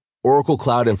cloud, Oracle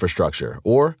Cloud Infrastructure,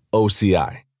 or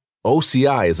OCI.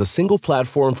 OCI is a single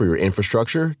platform for your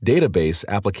infrastructure, database,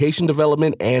 application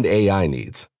development, and AI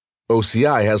needs.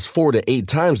 OCI has 4 to 8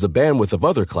 times the bandwidth of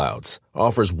other clouds,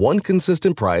 offers one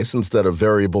consistent price instead of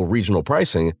variable regional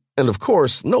pricing, and of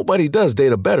course, nobody does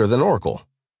data better than Oracle.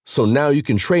 So now you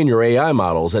can train your AI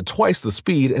models at twice the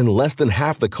speed and less than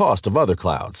half the cost of other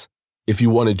clouds. If you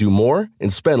want to do more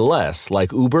and spend less,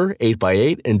 like Uber,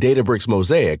 8x8, and Databricks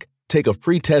Mosaic, take a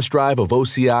free test drive of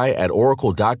OCI at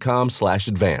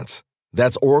oracle.com/advance.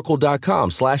 That's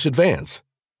oracle.com/advance.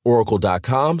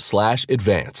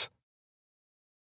 oracle.com/advance.